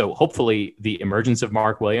 So hopefully the emergence of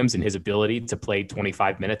Mark Williams and his ability to play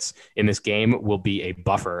 25 minutes in this game will be a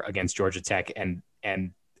buffer against Georgia Tech. And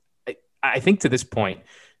I think to this point,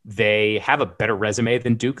 they have a better resume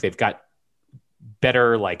than Duke. They've got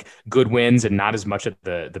better, like, good wins and not as much of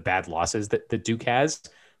the bad losses that Duke has,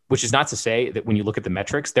 which is not to say that when you look at the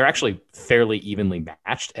metrics, they're actually fairly evenly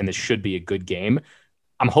matched, and this should be a good game.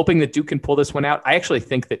 I'm hoping that Duke can pull this one out. I actually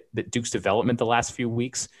think that Duke's development the last few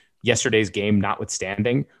weeks, yesterday's game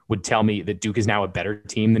notwithstanding, would tell me that Duke is now a better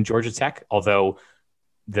team than Georgia Tech. Although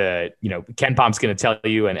Ken Palm's going to tell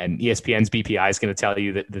you, and ESPN's BPI is going to tell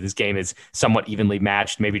you that this game is somewhat evenly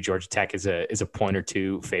matched. Maybe Georgia Tech is a point or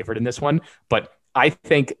two favored in this one, but I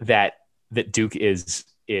think that Duke is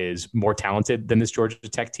more talented than this Georgia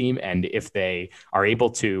Tech team, and if they are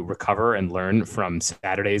able to recover and learn from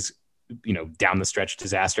Saturday's down the stretch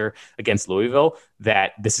disaster against Louisville,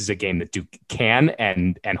 that this is a game that Duke can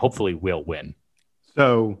and hopefully will win.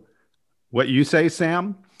 So what you say,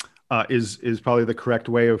 Sam, is probably the correct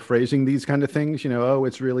way of phrasing these kind of things.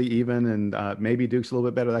 It's really even and maybe Duke's a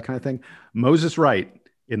little bit better, that kind of thing. Moses Wright,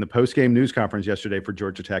 in the post-game news conference yesterday for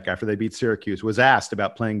Georgia Tech after they beat Syracuse, was asked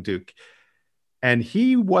about playing Duke. And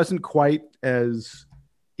he wasn't quite as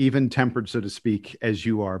even-tempered, so to speak, as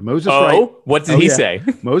you are. Wright. What did he say?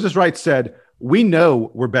 Moses Wright said, "We know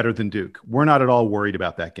we're better than Duke. We're not at all worried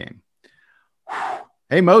about that game."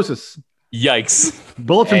 Hey, Moses. Yikes.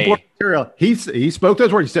 Bulletin board material. He spoke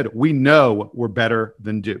those words. He said, "We know we're better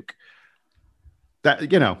than Duke."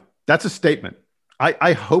 that's a statement.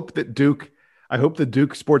 I hope that the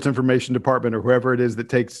Duke Sports Information Department or whoever it is that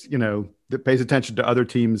takes, that pays attention to other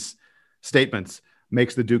teams' statements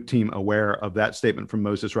makes the Duke team aware of that statement from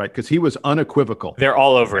Moses Wright, because he was unequivocal. They're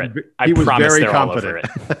all over it. He was very confident.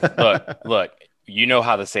 Look, you know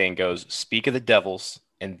how the saying goes, speak of the devils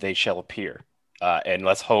and they shall appear. And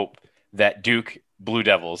let's hope that Duke Blue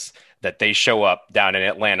Devils, that they show up down in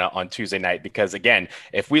Atlanta on Tuesday night. Because again,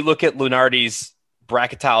 if we look at Lunardi's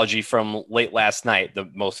bracketology from late last night, the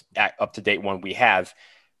most up-to-date one we have,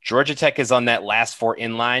 Georgia Tech is on that last four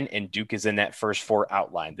in line and Duke is in that first four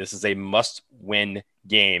outline. This is a must-win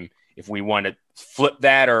game. If we want to flip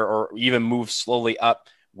that or even move slowly up,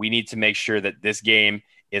 we need to make sure that this game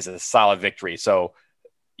is a solid victory. So,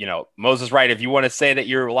 Moses Wright, if you want to say that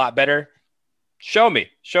you're a lot better, show me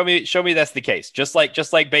that's the case. Just like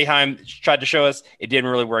Boeheim tried to show us, it didn't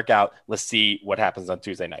really work out. Let's see what happens on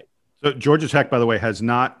Tuesday night. So Georgia Tech, by the way, has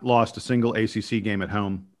not lost a single ACC game at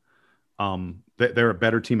home. They're a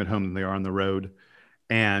better team at home than they are on the road,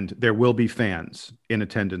 and there will be fans in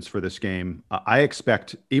attendance for this game. I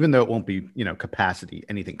expect, even though it won't be, capacity,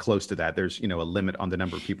 anything close to that, there's, a limit on the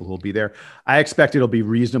number of people who will be there. I expect it'll be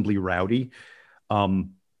reasonably rowdy.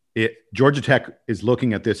 Georgia Tech is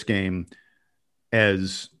looking at this game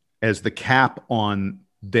as the cap on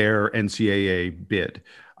their NCAA bid.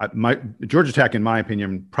 Georgia Tech, in my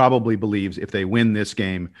opinion, probably believes if they win this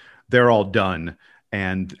game, they're all done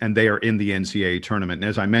and they are in the NCAA tournament. And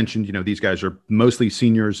as I mentioned, these guys are mostly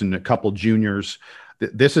seniors and a couple juniors.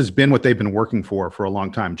 This has been what they've been working for a long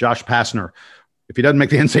time. Josh Pastner, if he doesn't make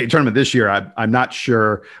the NCAA tournament this year, I'm not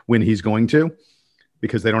sure when he's going to,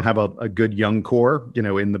 because they don't have a good young core,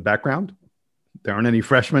 in the background. There aren't any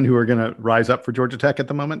freshmen who are going to rise up for Georgia Tech at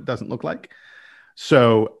the moment. Doesn't look like.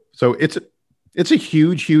 So it's a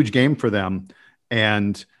huge game for them.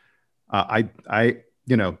 And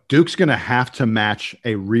Duke's going to have to match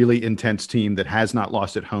a really intense team that has not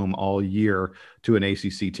lost at home all year to an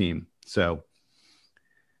ACC team. So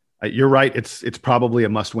you're right. It's probably a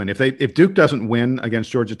must win. If Duke doesn't win against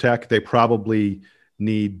Georgia Tech, they probably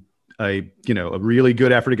need a really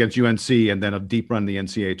good effort against UNC and then a deep run in the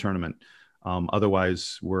NCAA tournament.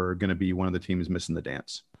 Otherwise, we're going to be one of the teams missing the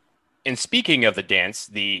dance. And speaking of the dance,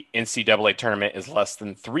 the NCAA tournament is less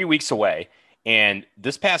than 3 weeks away. And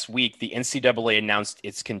this past week, the NCAA announced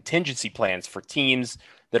its contingency plans for teams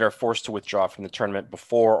that are forced to withdraw from the tournament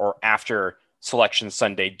before or after Selection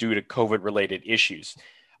Sunday due to COVID-related issues.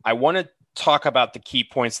 I want to talk about the key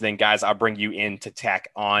points, and then, guys, I'll bring you in to tack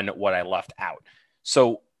on what I left out.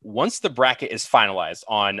 So once the bracket is finalized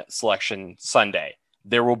on Selection Sunday,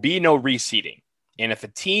 there will be no reseeding. And if a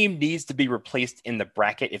team needs to be replaced in the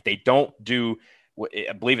bracket, if they don't do,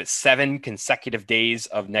 I believe it's 7 consecutive days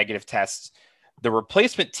of negative tests, the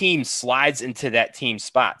replacement team slides into that team's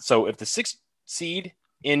spot. So if the 6th seed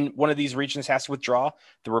in one of these regions has to withdraw,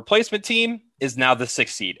 the replacement team is now the 6th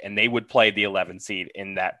seed, and they would play the 11th seed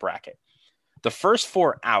in that bracket. The first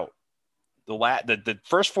 4 out, the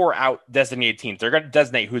first 4 out designated teams, they're going to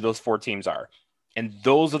designate who those 4 teams are. And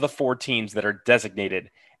those are the 4 teams that are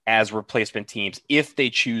designated as replacement teams if they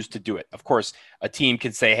choose to do it. Of course, a team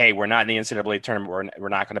can say, hey, we're not in the NCAA tournament, we're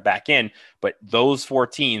not going to back in, but those 4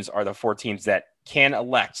 teams are the 4 teams that can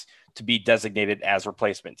elect to be designated as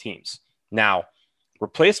replacement teams. Now,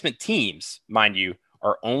 replacement teams, mind you,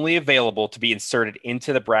 are only available to be inserted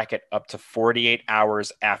into the bracket up to 48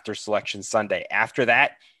 hours after Selection Sunday. After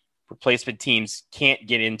that, replacement teams can't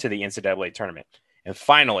get into the NCAA tournament. And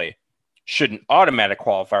finally, should an automatic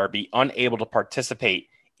qualifier be unable to participate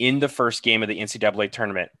in the first game of the NCAA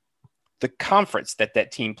tournament, the conference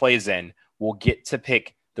that team plays in will get to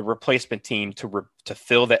pick the replacement team to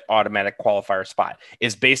fill that automatic qualifier spot.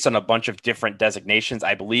 Is based on a bunch of different designations.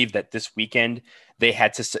 I believe that this weekend they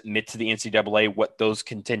had to submit to the NCAA what those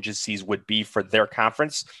contingencies would be for their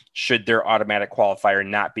conference should their automatic qualifier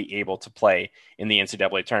not be able to play in the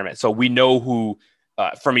NCAA tournament. So we know who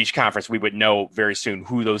from each conference, we would know very soon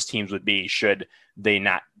who those teams would be should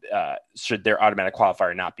their automatic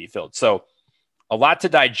qualifier not be filled. So a lot to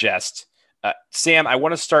digest. Sam, I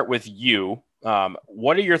want to start with you.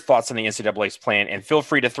 What are your thoughts on the NCAA's plan? And feel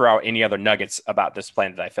free to throw out any other nuggets about this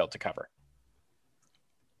plan that I failed to cover.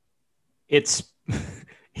 It's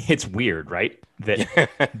weird, right? That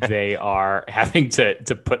they are having to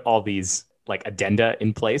put all these like addenda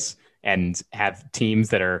in place and have teams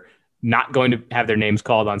that are not going to have their names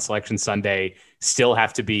called on Selection Sunday still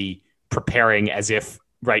have to be preparing as if,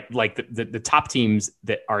 right, like the top teams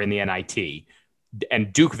that are in the NIT,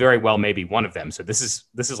 and Duke very well may be one of them. So this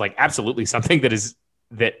is like absolutely something that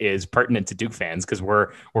is pertinent to Duke fans, because we're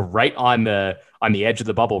right on the edge of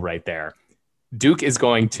the bubble right there. Duke is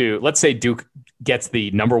going to, let's say Duke gets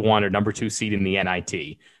the number 1 or number 2 seed in the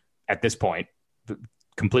NIT at this point,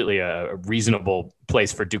 completely a reasonable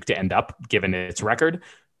place for Duke to end up given its record.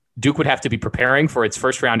 Duke would have to be preparing for its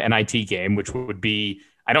first round NIT game, which would be,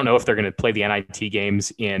 I don't know if they're going to play the NIT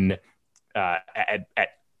games in at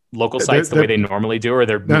local sites the way they normally do, or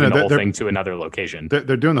they're moving the whole thing to another location.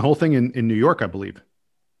 They're doing the whole thing in New York, I believe.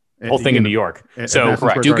 Whole thing in New York. So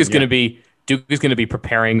Duke is going to be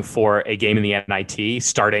preparing for a game in the NIT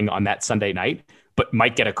starting on that Sunday night, but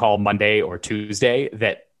might get a call Monday or Tuesday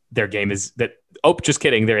that their game is that. Oh, just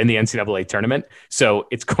kidding. They're in the NCAA tournament. So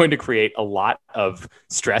it's going to create a lot of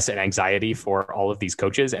stress and anxiety for all of these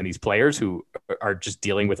coaches and these players who are just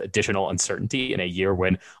dealing with additional uncertainty in a year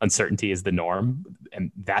when uncertainty is the norm.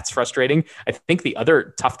 And that's frustrating. I think the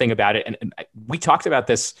other tough thing about it, and we talked about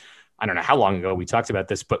this, I don't know how long ago we talked about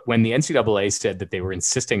this, but when the NCAA said that they were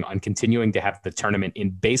insisting on continuing to have the tournament in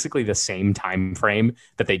basically the same time frame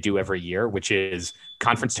that they do every year, which is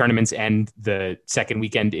conference tournaments end the second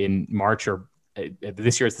weekend in March, or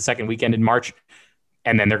this year it's the second weekend in March,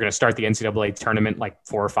 and then they're going to start the NCAA tournament like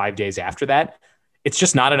 4 or 5 days after that. It's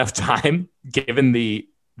just not enough time, given the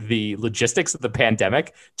logistics of the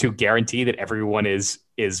pandemic, to guarantee that everyone is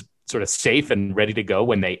sort of safe and ready to go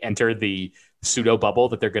when they enter the pseudo bubble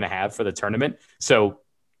that they're going to have for the tournament. So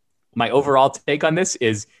my overall take on this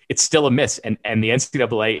is it's still a miss. And the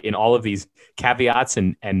NCAA, in all of these caveats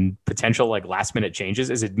and potential like last minute changes,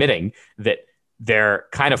 is admitting that they're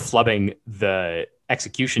kind of flubbing the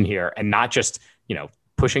execution here, and not just,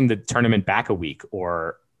 pushing the tournament back a week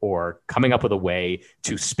or coming up with a way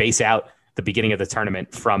to space out the beginning of the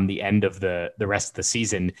tournament from the end of the rest of the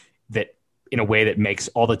season, that in a way that makes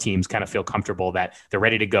all the teams kind of feel comfortable that they're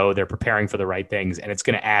ready to go, they're preparing for the right things. And it's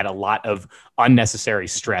going to add a lot of unnecessary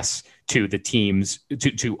stress to the teams,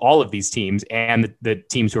 to all of these teams, and the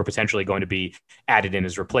teams who are potentially going to be added in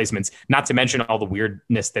as replacements, not to mention all the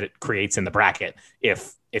weirdness that it creates in the bracket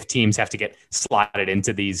if teams have to get slotted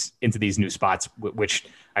into these new spots, which,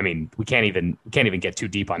 I mean, we can't even get too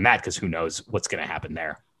deep on that, because who knows what's going to happen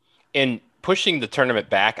there. And pushing the tournament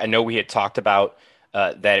back, I know we had talked about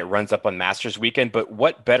that it runs up on Masters weekend, but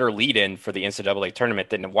what better lead-in for the NCAA tournament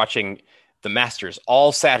than watching the Masters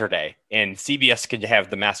all Saturday? And CBS can have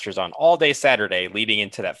the Masters on all day Saturday leading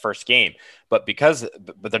into that first game. But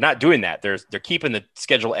they're not doing that. They're keeping the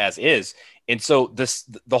schedule as is. And so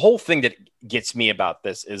the whole thing that gets me about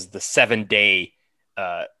this is the 7-day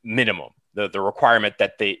minimum, the requirement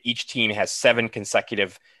that each team has 7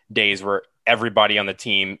 consecutive days where everybody on the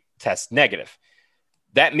team tests negative.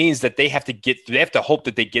 That means that they have to hope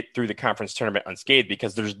that they get through the conference tournament unscathed,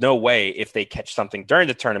 because there's no way, if they catch something during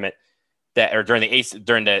the tournament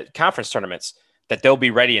during the conference tournaments, that they'll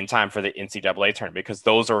be ready in time for the NCAA tournament, because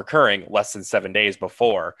those are occurring less than 7 days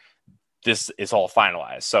before this is all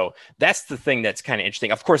finalized. So that's the thing that's kind of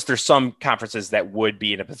interesting. Of course, there's some conferences that would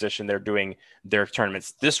be in a position they're doing their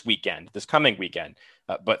tournaments this coming weekend.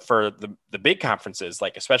 But for the big conferences,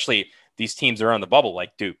 like especially these teams that are on the bubble,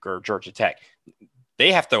 like Duke or Georgia Tech,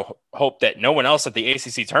 they have to hope that no one else at the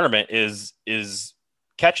ACC tournament is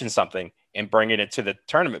catching something and bringing it to the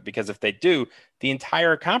tournament, because if they do, the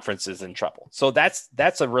entire conference is in trouble. So that's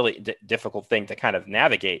a really difficult thing to kind of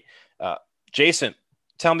navigate. Jason,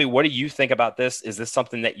 tell me, what do you think about this? Is this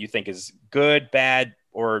something that you think is good, bad,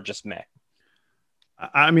 or just meh?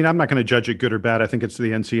 I mean, I'm not going to judge it good or bad. I think it's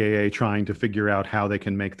the NCAA trying to figure out how they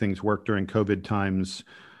can make things work during COVID times.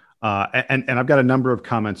 And I've got a number of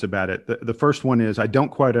comments about it. The first one is, I don't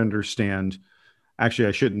quite understand. Actually,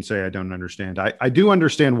 I shouldn't say I don't understand. I do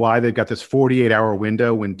understand why they've got this 48-hour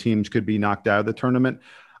window when teams could be knocked out of the tournament.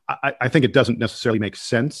 I think it doesn't necessarily make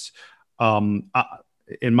sense. In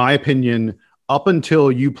my opinion, up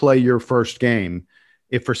until you play your first game,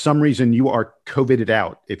 if for some reason you are COVIDed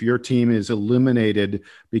out, if your team is eliminated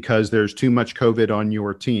because there's too much COVID on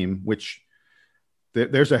your team, which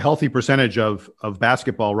there's a healthy percentage of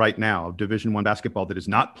basketball right now, of Division I basketball, that is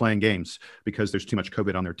not playing games because there's too much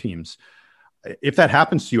COVID on their teams. If that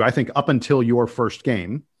happens to you, I think up until your first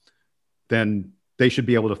game, then they should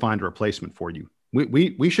be able to find a replacement for you.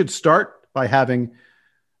 We should start by having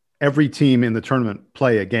every team in the tournament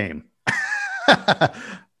play a game.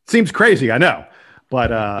 Seems crazy, I know,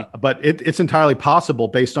 but it's entirely possible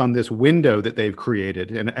based on this window that they've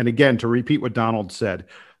created. And again, to repeat what Donald said,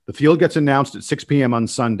 the field gets announced at 6 p.m. on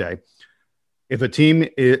Sunday. If a team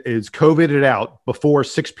is COVIDed out before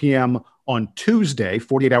 6 p.m. on Tuesday,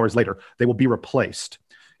 48 hours later, they will be replaced.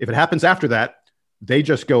 If it happens after that, they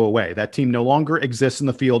just go away. That team no longer exists in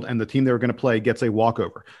the field, and the team they were going to play gets a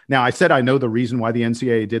walkover. Now, I said I know the reason why the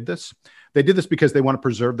NCAA did this. They did this because they want to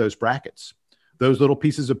preserve those brackets, those little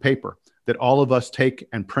pieces of paper. that all of us take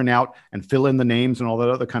and print out and fill in the names and all that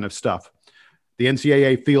other kind of stuff. The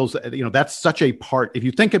NCAA feels, that's such a part. If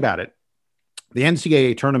you think about it, the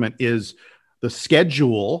NCAA tournament is the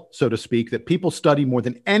schedule, so to speak, that people study more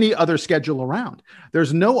than any other schedule around.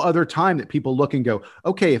 There's no other time that people look and go,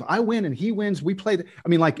 okay, if I win and he wins, we play.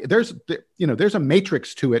 There's a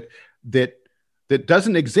matrix to it that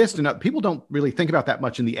doesn't exist. And people don't really think about that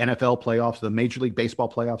much in the NFL playoffs, the Major League Baseball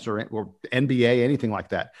playoffs, or NBA, anything like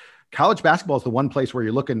that. College basketball is the one place where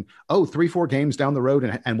you're looking, 3-4 games down the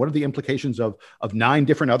road. And what are the implications of 9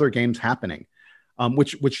 different other games happening?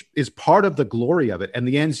 Which is part of the glory of it. And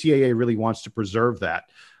the NCAA really wants to preserve that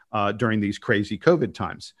during these crazy COVID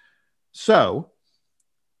times. So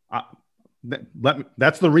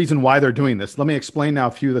that's the reason why they're doing this. Let me explain now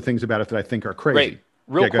a few of the things about it that I think are crazy.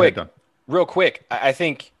 Right. Real quick. I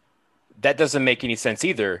think that doesn't make any sense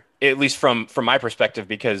either, at least from my perspective,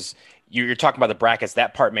 because you're talking about the brackets.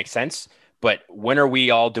 That part makes sense. But when are we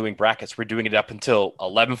all doing brackets? We're doing it up until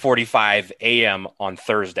 11:45 a.m. on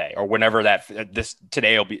Thursday, or whenever this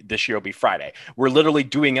year will be Friday. We're literally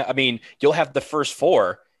doing. I mean, you'll have the first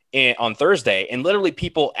 4 on Thursday, and literally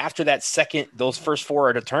people after those first 4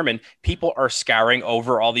 are determined. People are scouring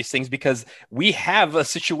over all these things because we have a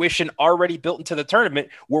situation already built into the tournament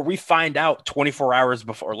where we find out 24 hours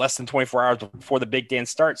before, or less than 24 hours before the big dance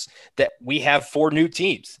starts, that we have 4 new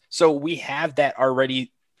teams. So we have that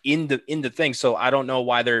already in the thing. So I don't know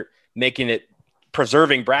why they're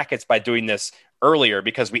preserving brackets by doing this earlier,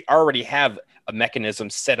 because we already have a mechanism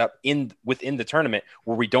set up within the tournament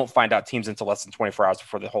where we don't find out teams until less than 24 hours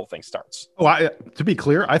before the whole thing starts. To be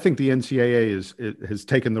clear, I think the NCAA has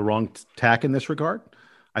taken the wrong tack in this regard.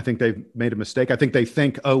 I think they've made a mistake. I think they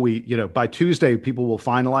think, by Tuesday, people will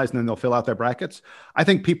finalize and then they'll fill out their brackets. I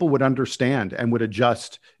think people would understand and would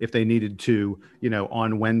adjust if they needed to,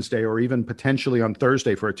 on Wednesday or even potentially on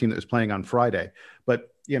Thursday for a team that was playing on Friday. But,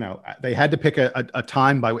 they had to pick a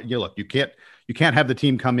time by look, you can't have the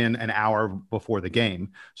team come in an hour before the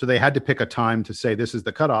game. So they had to pick a time to say, this is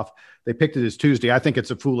the cutoff. They picked it as Tuesday. I think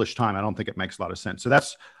it's a foolish time. I don't think it makes a lot of sense. So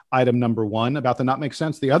that's item number one about the not make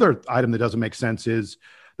sense. The other item that doesn't make sense is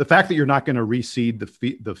the fact that you're not going to reseed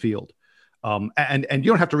the field. And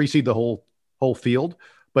you don't have to reseed the whole field,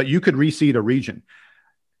 but you could reseed a region.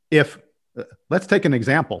 Let's take an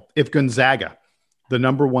example. If Gonzaga, the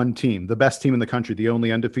number 1 team, the best team in the country, the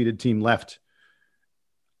only undefeated team left,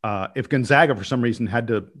 if Gonzaga for some reason had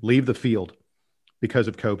to leave the field because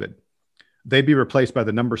of COVID, they'd be replaced by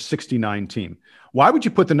the number 69 team. Why would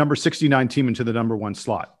you put the number 69 team into the number 1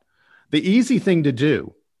 slot? The easy thing to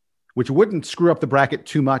do, which wouldn't screw up the bracket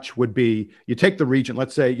too much, would be you take the region.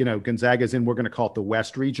 Let's say, Gonzaga's in, we're going to call it the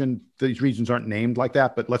West region. These regions aren't named like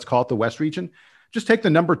that, but let's call it the West region. Just take the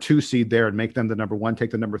number 2 seed there and make them the number 1,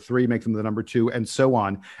 take the number 3, make them the number 2, and so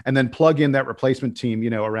on. And then plug in that replacement team,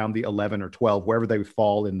 around the 11 or 12, wherever they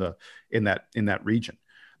fall in that region.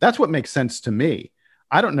 That's what makes sense to me.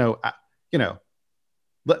 I don't know,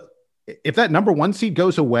 if that number 1 seed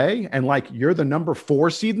goes away and you're the number 4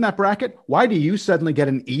 seed in that bracket, why do you suddenly get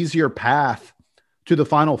an easier path to the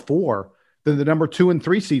final 4 than the number 2 and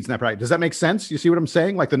 3 seeds in that bracket? Does that make sense? You see what I'm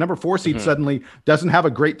saying? The number 4 seed suddenly doesn't have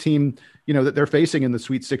a great team, that they're facing in the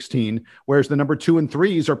Sweet 16, whereas the number 2 and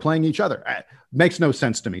 3s are playing each other. Makes no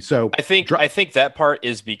sense to me. So I think that part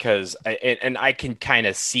is because, and I can kind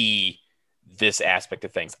of see this aspect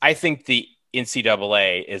of things. I think the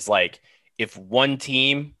NCAA is if one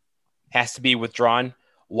team has to be withdrawn,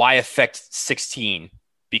 why affect 16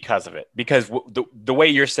 because of it? Because the way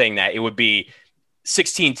you're saying that, it would be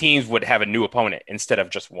 16 teams would have a new opponent instead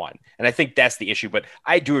of just one. And I think that's the issue. But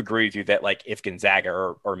I do agree with you that if Gonzaga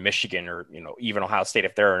or Michigan or, even Ohio State,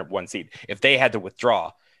 if they're 1 seed, if they had to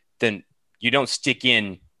withdraw, then you don't stick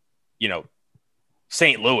in,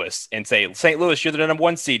 St. Louis and say, St. Louis, you're the number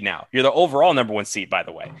 1 seed now. You're the overall number 1 seed, by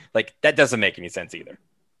the way. That doesn't make any sense either.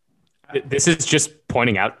 This is just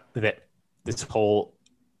pointing out that this whole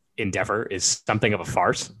endeavor is something of a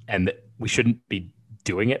farce and that we shouldn't be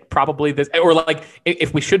doing it probably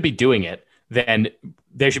if we should be doing it, then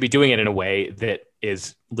they should be doing it in a way that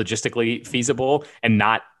is logistically feasible and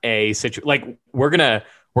not a situation we're going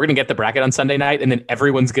to get the bracket on Sunday night and then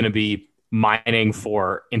everyone's going to be mining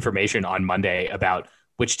for information on Monday about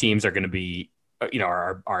which teams are going to be,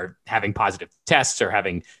 are having positive tests or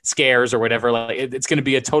having scares or whatever. It's going to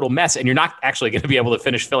be a total mess and you're not actually going to be able to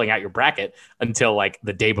finish filling out your bracket until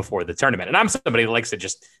the day before the tournament. And I'm somebody that likes to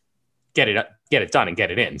just get it done and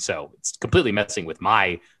get it in. So it's completely messing with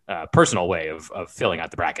my personal way of filling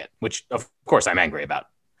out the bracket, which of course I'm angry about.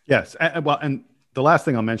 Yes. And the last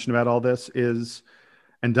thing I'll mention about all this is,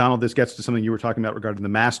 and Donald, this gets to something you were talking about regarding the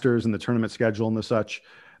Masters and the tournament schedule and the such.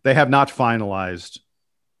 They have not finalized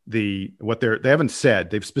they haven't said.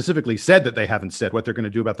 They've specifically said that they haven't said what they're going to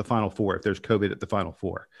do about the Final Four if there's COVID at the Final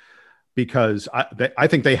Four, because I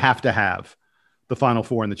think they have to have the Final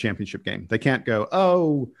Four in the championship game. They can't go,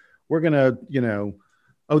 oh, we're going to,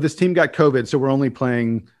 this team got COVID, so we're only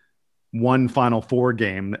playing one Final Four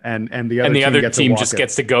game, and the other team just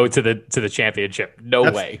gets to go to the championship.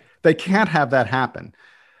 No way. They can't have that happen.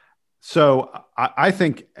 So I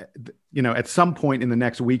think, at some point in the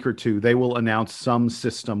next week or two, they will announce some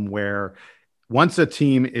system where once a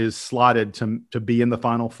team is slotted to be in the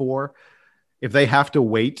Final Four, if they have to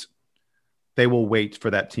wait, they will wait for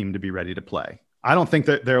that team to be ready to play. I don't think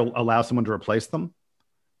that they'll allow someone to replace them,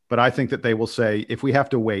 but I think that they will say, if we have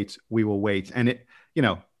to wait, we will wait. And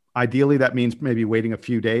ideally that means maybe waiting a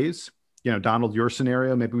few days. Donald, your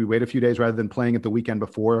scenario, maybe we wait a few days rather than playing at the weekend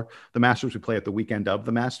before the Masters, we play at the weekend of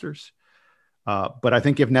the Masters. But I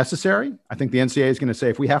think if necessary, I think the NCAA is going to say,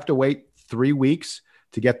 if we have to wait 3 weeks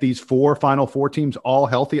to get these 4 Final Four teams all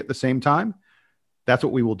healthy at the same time, that's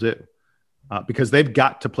what we will do. Because they've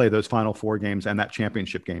got to play those Final Four games and that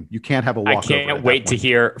championship game. You can't have a walkover. I can't wait to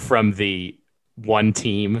hear from the one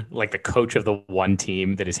team, like the coach of the one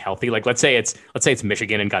team that is healthy. Like let's say it's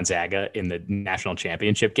Michigan and Gonzaga in the national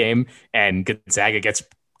championship game, and Gonzaga gets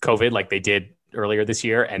COVID like they did earlier this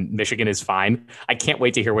year, and Michigan is fine. I can't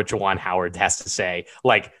wait to hear what Juwan Howard has to say.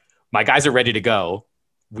 Like, my guys are ready to go.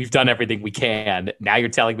 We've done everything we can. Now you're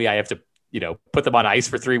telling me I have to, put them on ice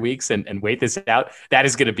for 3 weeks and wait this out. That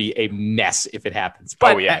is going to be a mess if it happens.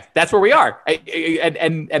 But that's where we are.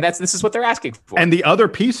 And this is what they're asking for. And the other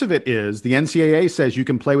piece of it is the NCAA says you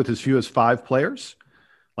can play with as few as 5 players.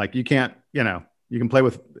 Like you can't, you can play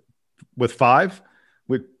with 5,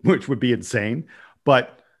 which would be insane.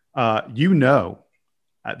 But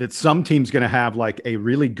that some team's going to have like a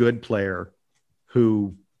really good player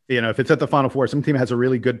who, if it's at the Final Four, some team has a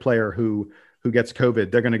really good player who gets COVID.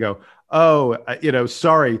 They're going to go,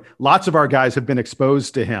 sorry, lots of our guys have been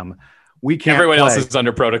exposed to him. We can't. Everyone else is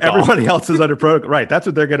under protocol. Everybody else is under protocol. Right. That's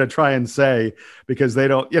what they're going to try and say, because they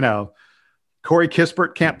don't, Corey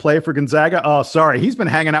Kispert can't play for Gonzaga. Oh, sorry. He's been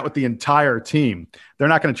hanging out with the entire team. They're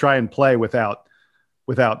not going to try and play without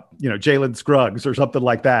Jalen Scruggs or something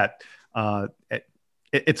like that.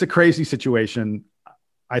 It's a crazy situation.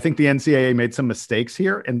 I think the NCAA made some mistakes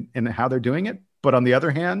here in how they're doing it. But on the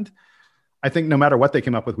other hand, I think no matter what they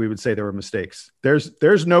came up with, we would say there were mistakes.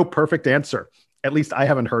 There's no perfect answer. At least I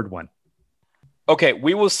haven't heard one. Okay,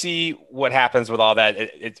 we will see what happens with all that.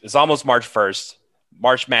 It's almost March 1st.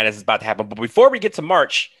 March Madness is about to happen. But before we get to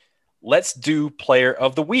March, let's do Player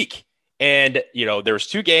of the Week. And, there's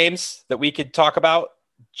 2 games that we could talk about.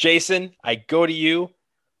 Jason, I go to you.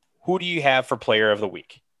 Who do you have for Player of the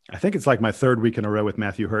Week? I think it's like my 3rd week in a row with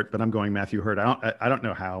Matthew Hurt, but I'm going Matthew Hurt. I don't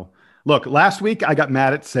know how. Look, last week I got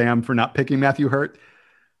mad at Sam for not picking Matthew Hurt.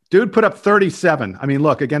 Dude put up 37. I mean,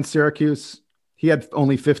 look, against Syracuse, he had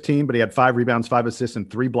only 15, but he had 5 rebounds, 5 assists, and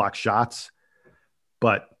 3 block shots.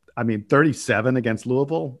 But, 37 against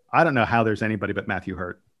Louisville, I don't know how there's anybody but Matthew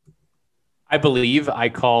Hurt. I believe I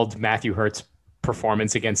called Matthew Hurt's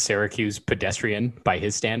performance against Syracuse pedestrian by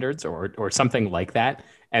his standards or something like that.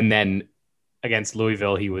 And then against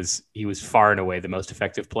Louisville, he was far and away the most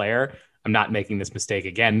effective player. I'm not making this mistake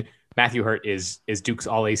again. Matthew Hurt is Duke's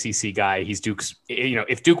all ACC guy. He's Duke's,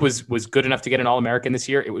 if Duke was good enough to get an All-American this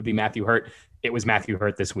year, it would be Matthew Hurt. It was Matthew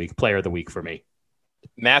Hurt this week, Player of the Week for me.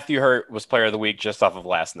 Matthew Hurt was Player of the Week just off of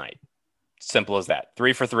last night. Simple as that.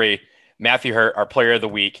 3 for 3. Matthew Hurt, our Player of the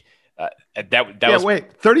Week.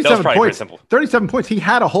 Wait, 37 points. 37 points. He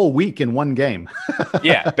had a whole week in one game.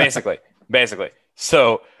 Yeah, basically.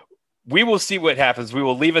 So we will see what happens. We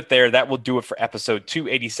will leave it there. That will do it for episode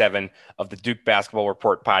 287 of the Duke Basketball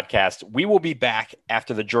Report podcast. We will be back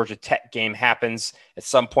after the Georgia Tech game happens at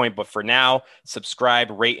some point. But for now, subscribe,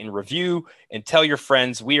 rate, and review, and tell your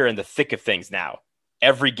friends we are in the thick of things now.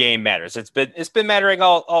 Every game matters. It's been mattering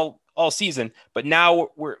all season, but now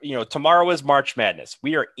we're tomorrow is March Madness.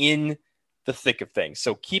 We are in the thick of things.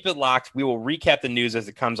 So keep it locked. We will recap the news as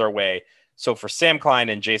it comes our way. So for Sam Klein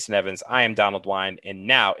and Jason Evans, I am Donald Wine, and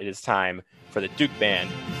now it is time for the Duke Band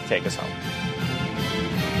to take us home.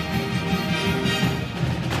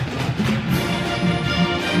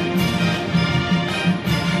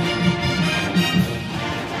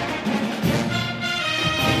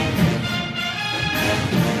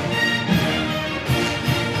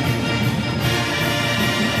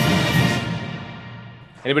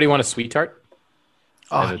 Anybody want a sweet tart?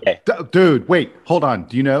 Oh, dude, wait, hold on.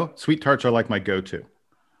 Do you know sweet tarts are like my go-to?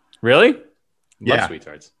 Really? Yeah. Love sweet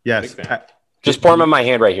tarts. Yes. Just pour them in my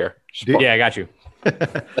hand right here. Yeah, I got you.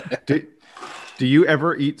 Do you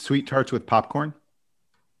ever eat sweet tarts with popcorn?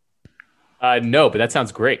 No, but that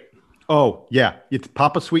sounds great. Oh yeah, you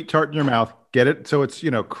pop a sweet tart in your mouth, get it so it's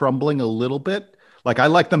crumbling a little bit. Like I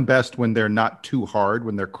like them best when they're not too hard,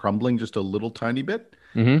 when they're crumbling just a little tiny bit,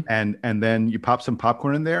 and then you pop some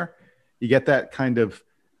popcorn in there. You get that kind of.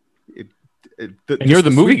 And you're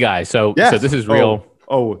the movie guy, so yes. So this is real.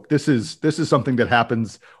 This is something that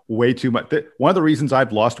happens way too much. One of the reasons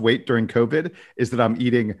I've lost weight during COVID is that I'm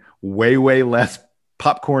eating way less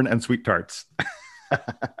popcorn and sweet tarts.